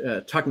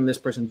to this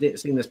person,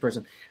 seeing this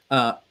person,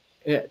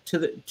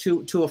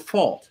 to a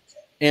fault.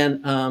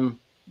 And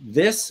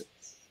this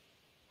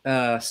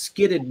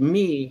skidded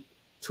me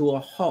to a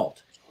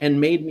halt and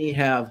made me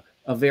have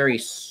a very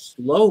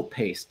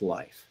slow-paced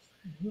life.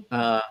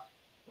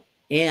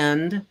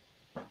 And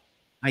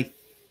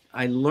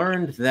I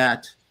learned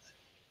that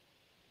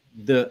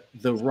the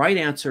right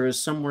answer is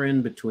somewhere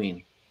in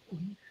between.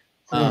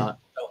 So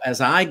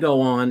as I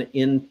go on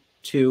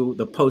into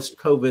the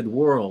post-COVID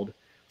world,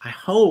 I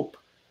hope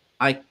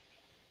I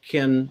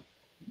can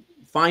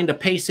find a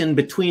pace in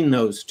between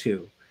those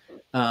two,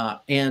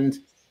 and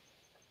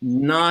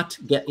not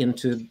get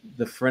into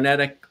the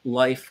frenetic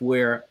life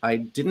where I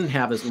didn't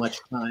have as much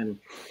time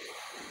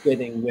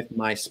sitting with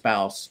my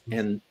spouse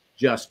and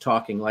just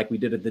talking like we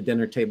did at the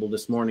dinner table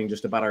this morning,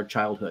 just about our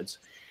childhoods.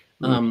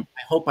 I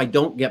hope I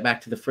don't get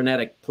back to the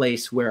frenetic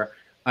place where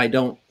I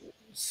don't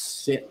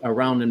sit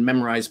around and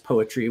memorize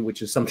poetry,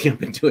 which is something I've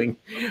been doing.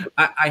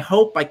 I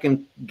hope I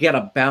can get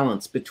a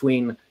balance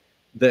between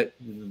the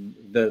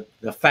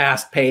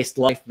fast-paced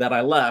life that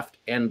I left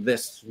and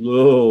this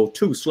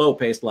too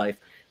slow-paced life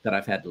that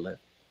I've had to live.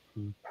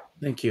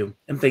 Thank you.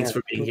 And thanks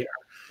for being here.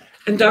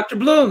 And Dr.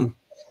 Bloom.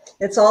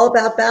 It's all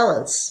about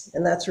balance.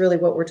 And that's really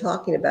what we're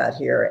talking about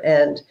here.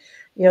 And,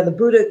 you know, the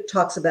Buddha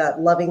talks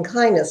about loving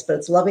kindness, but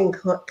it's loving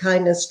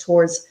kindness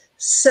towards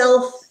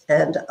self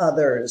and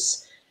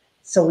others.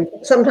 So we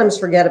sometimes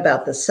forget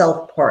about the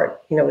self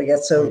part. You know, we get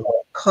so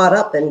caught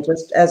up in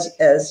just,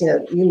 as you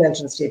know, you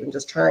mentioned, Stephen,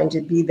 just trying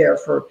to be there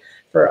for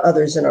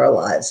others in our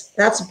lives.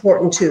 That's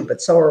important too,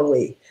 but so are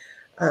we.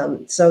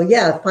 So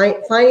yeah,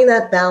 finding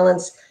that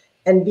balance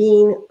and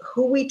being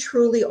who we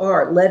truly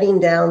are, letting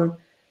down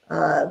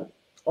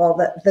all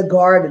the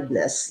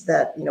guardedness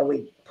that, you know,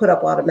 we put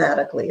up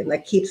automatically, and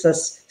that keeps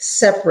us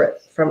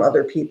separate from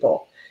other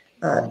people.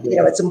 You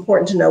know, it's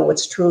important to know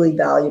what's truly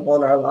valuable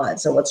in our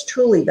lives, and what's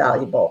truly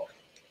valuable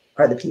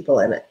are the people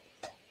in it.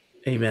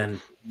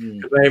 Amen.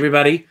 Goodbye,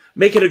 everybody.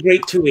 Make it a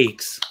great 2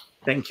 weeks.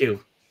 Thank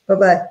you.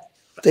 Bye-bye.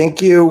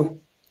 Thank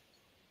you.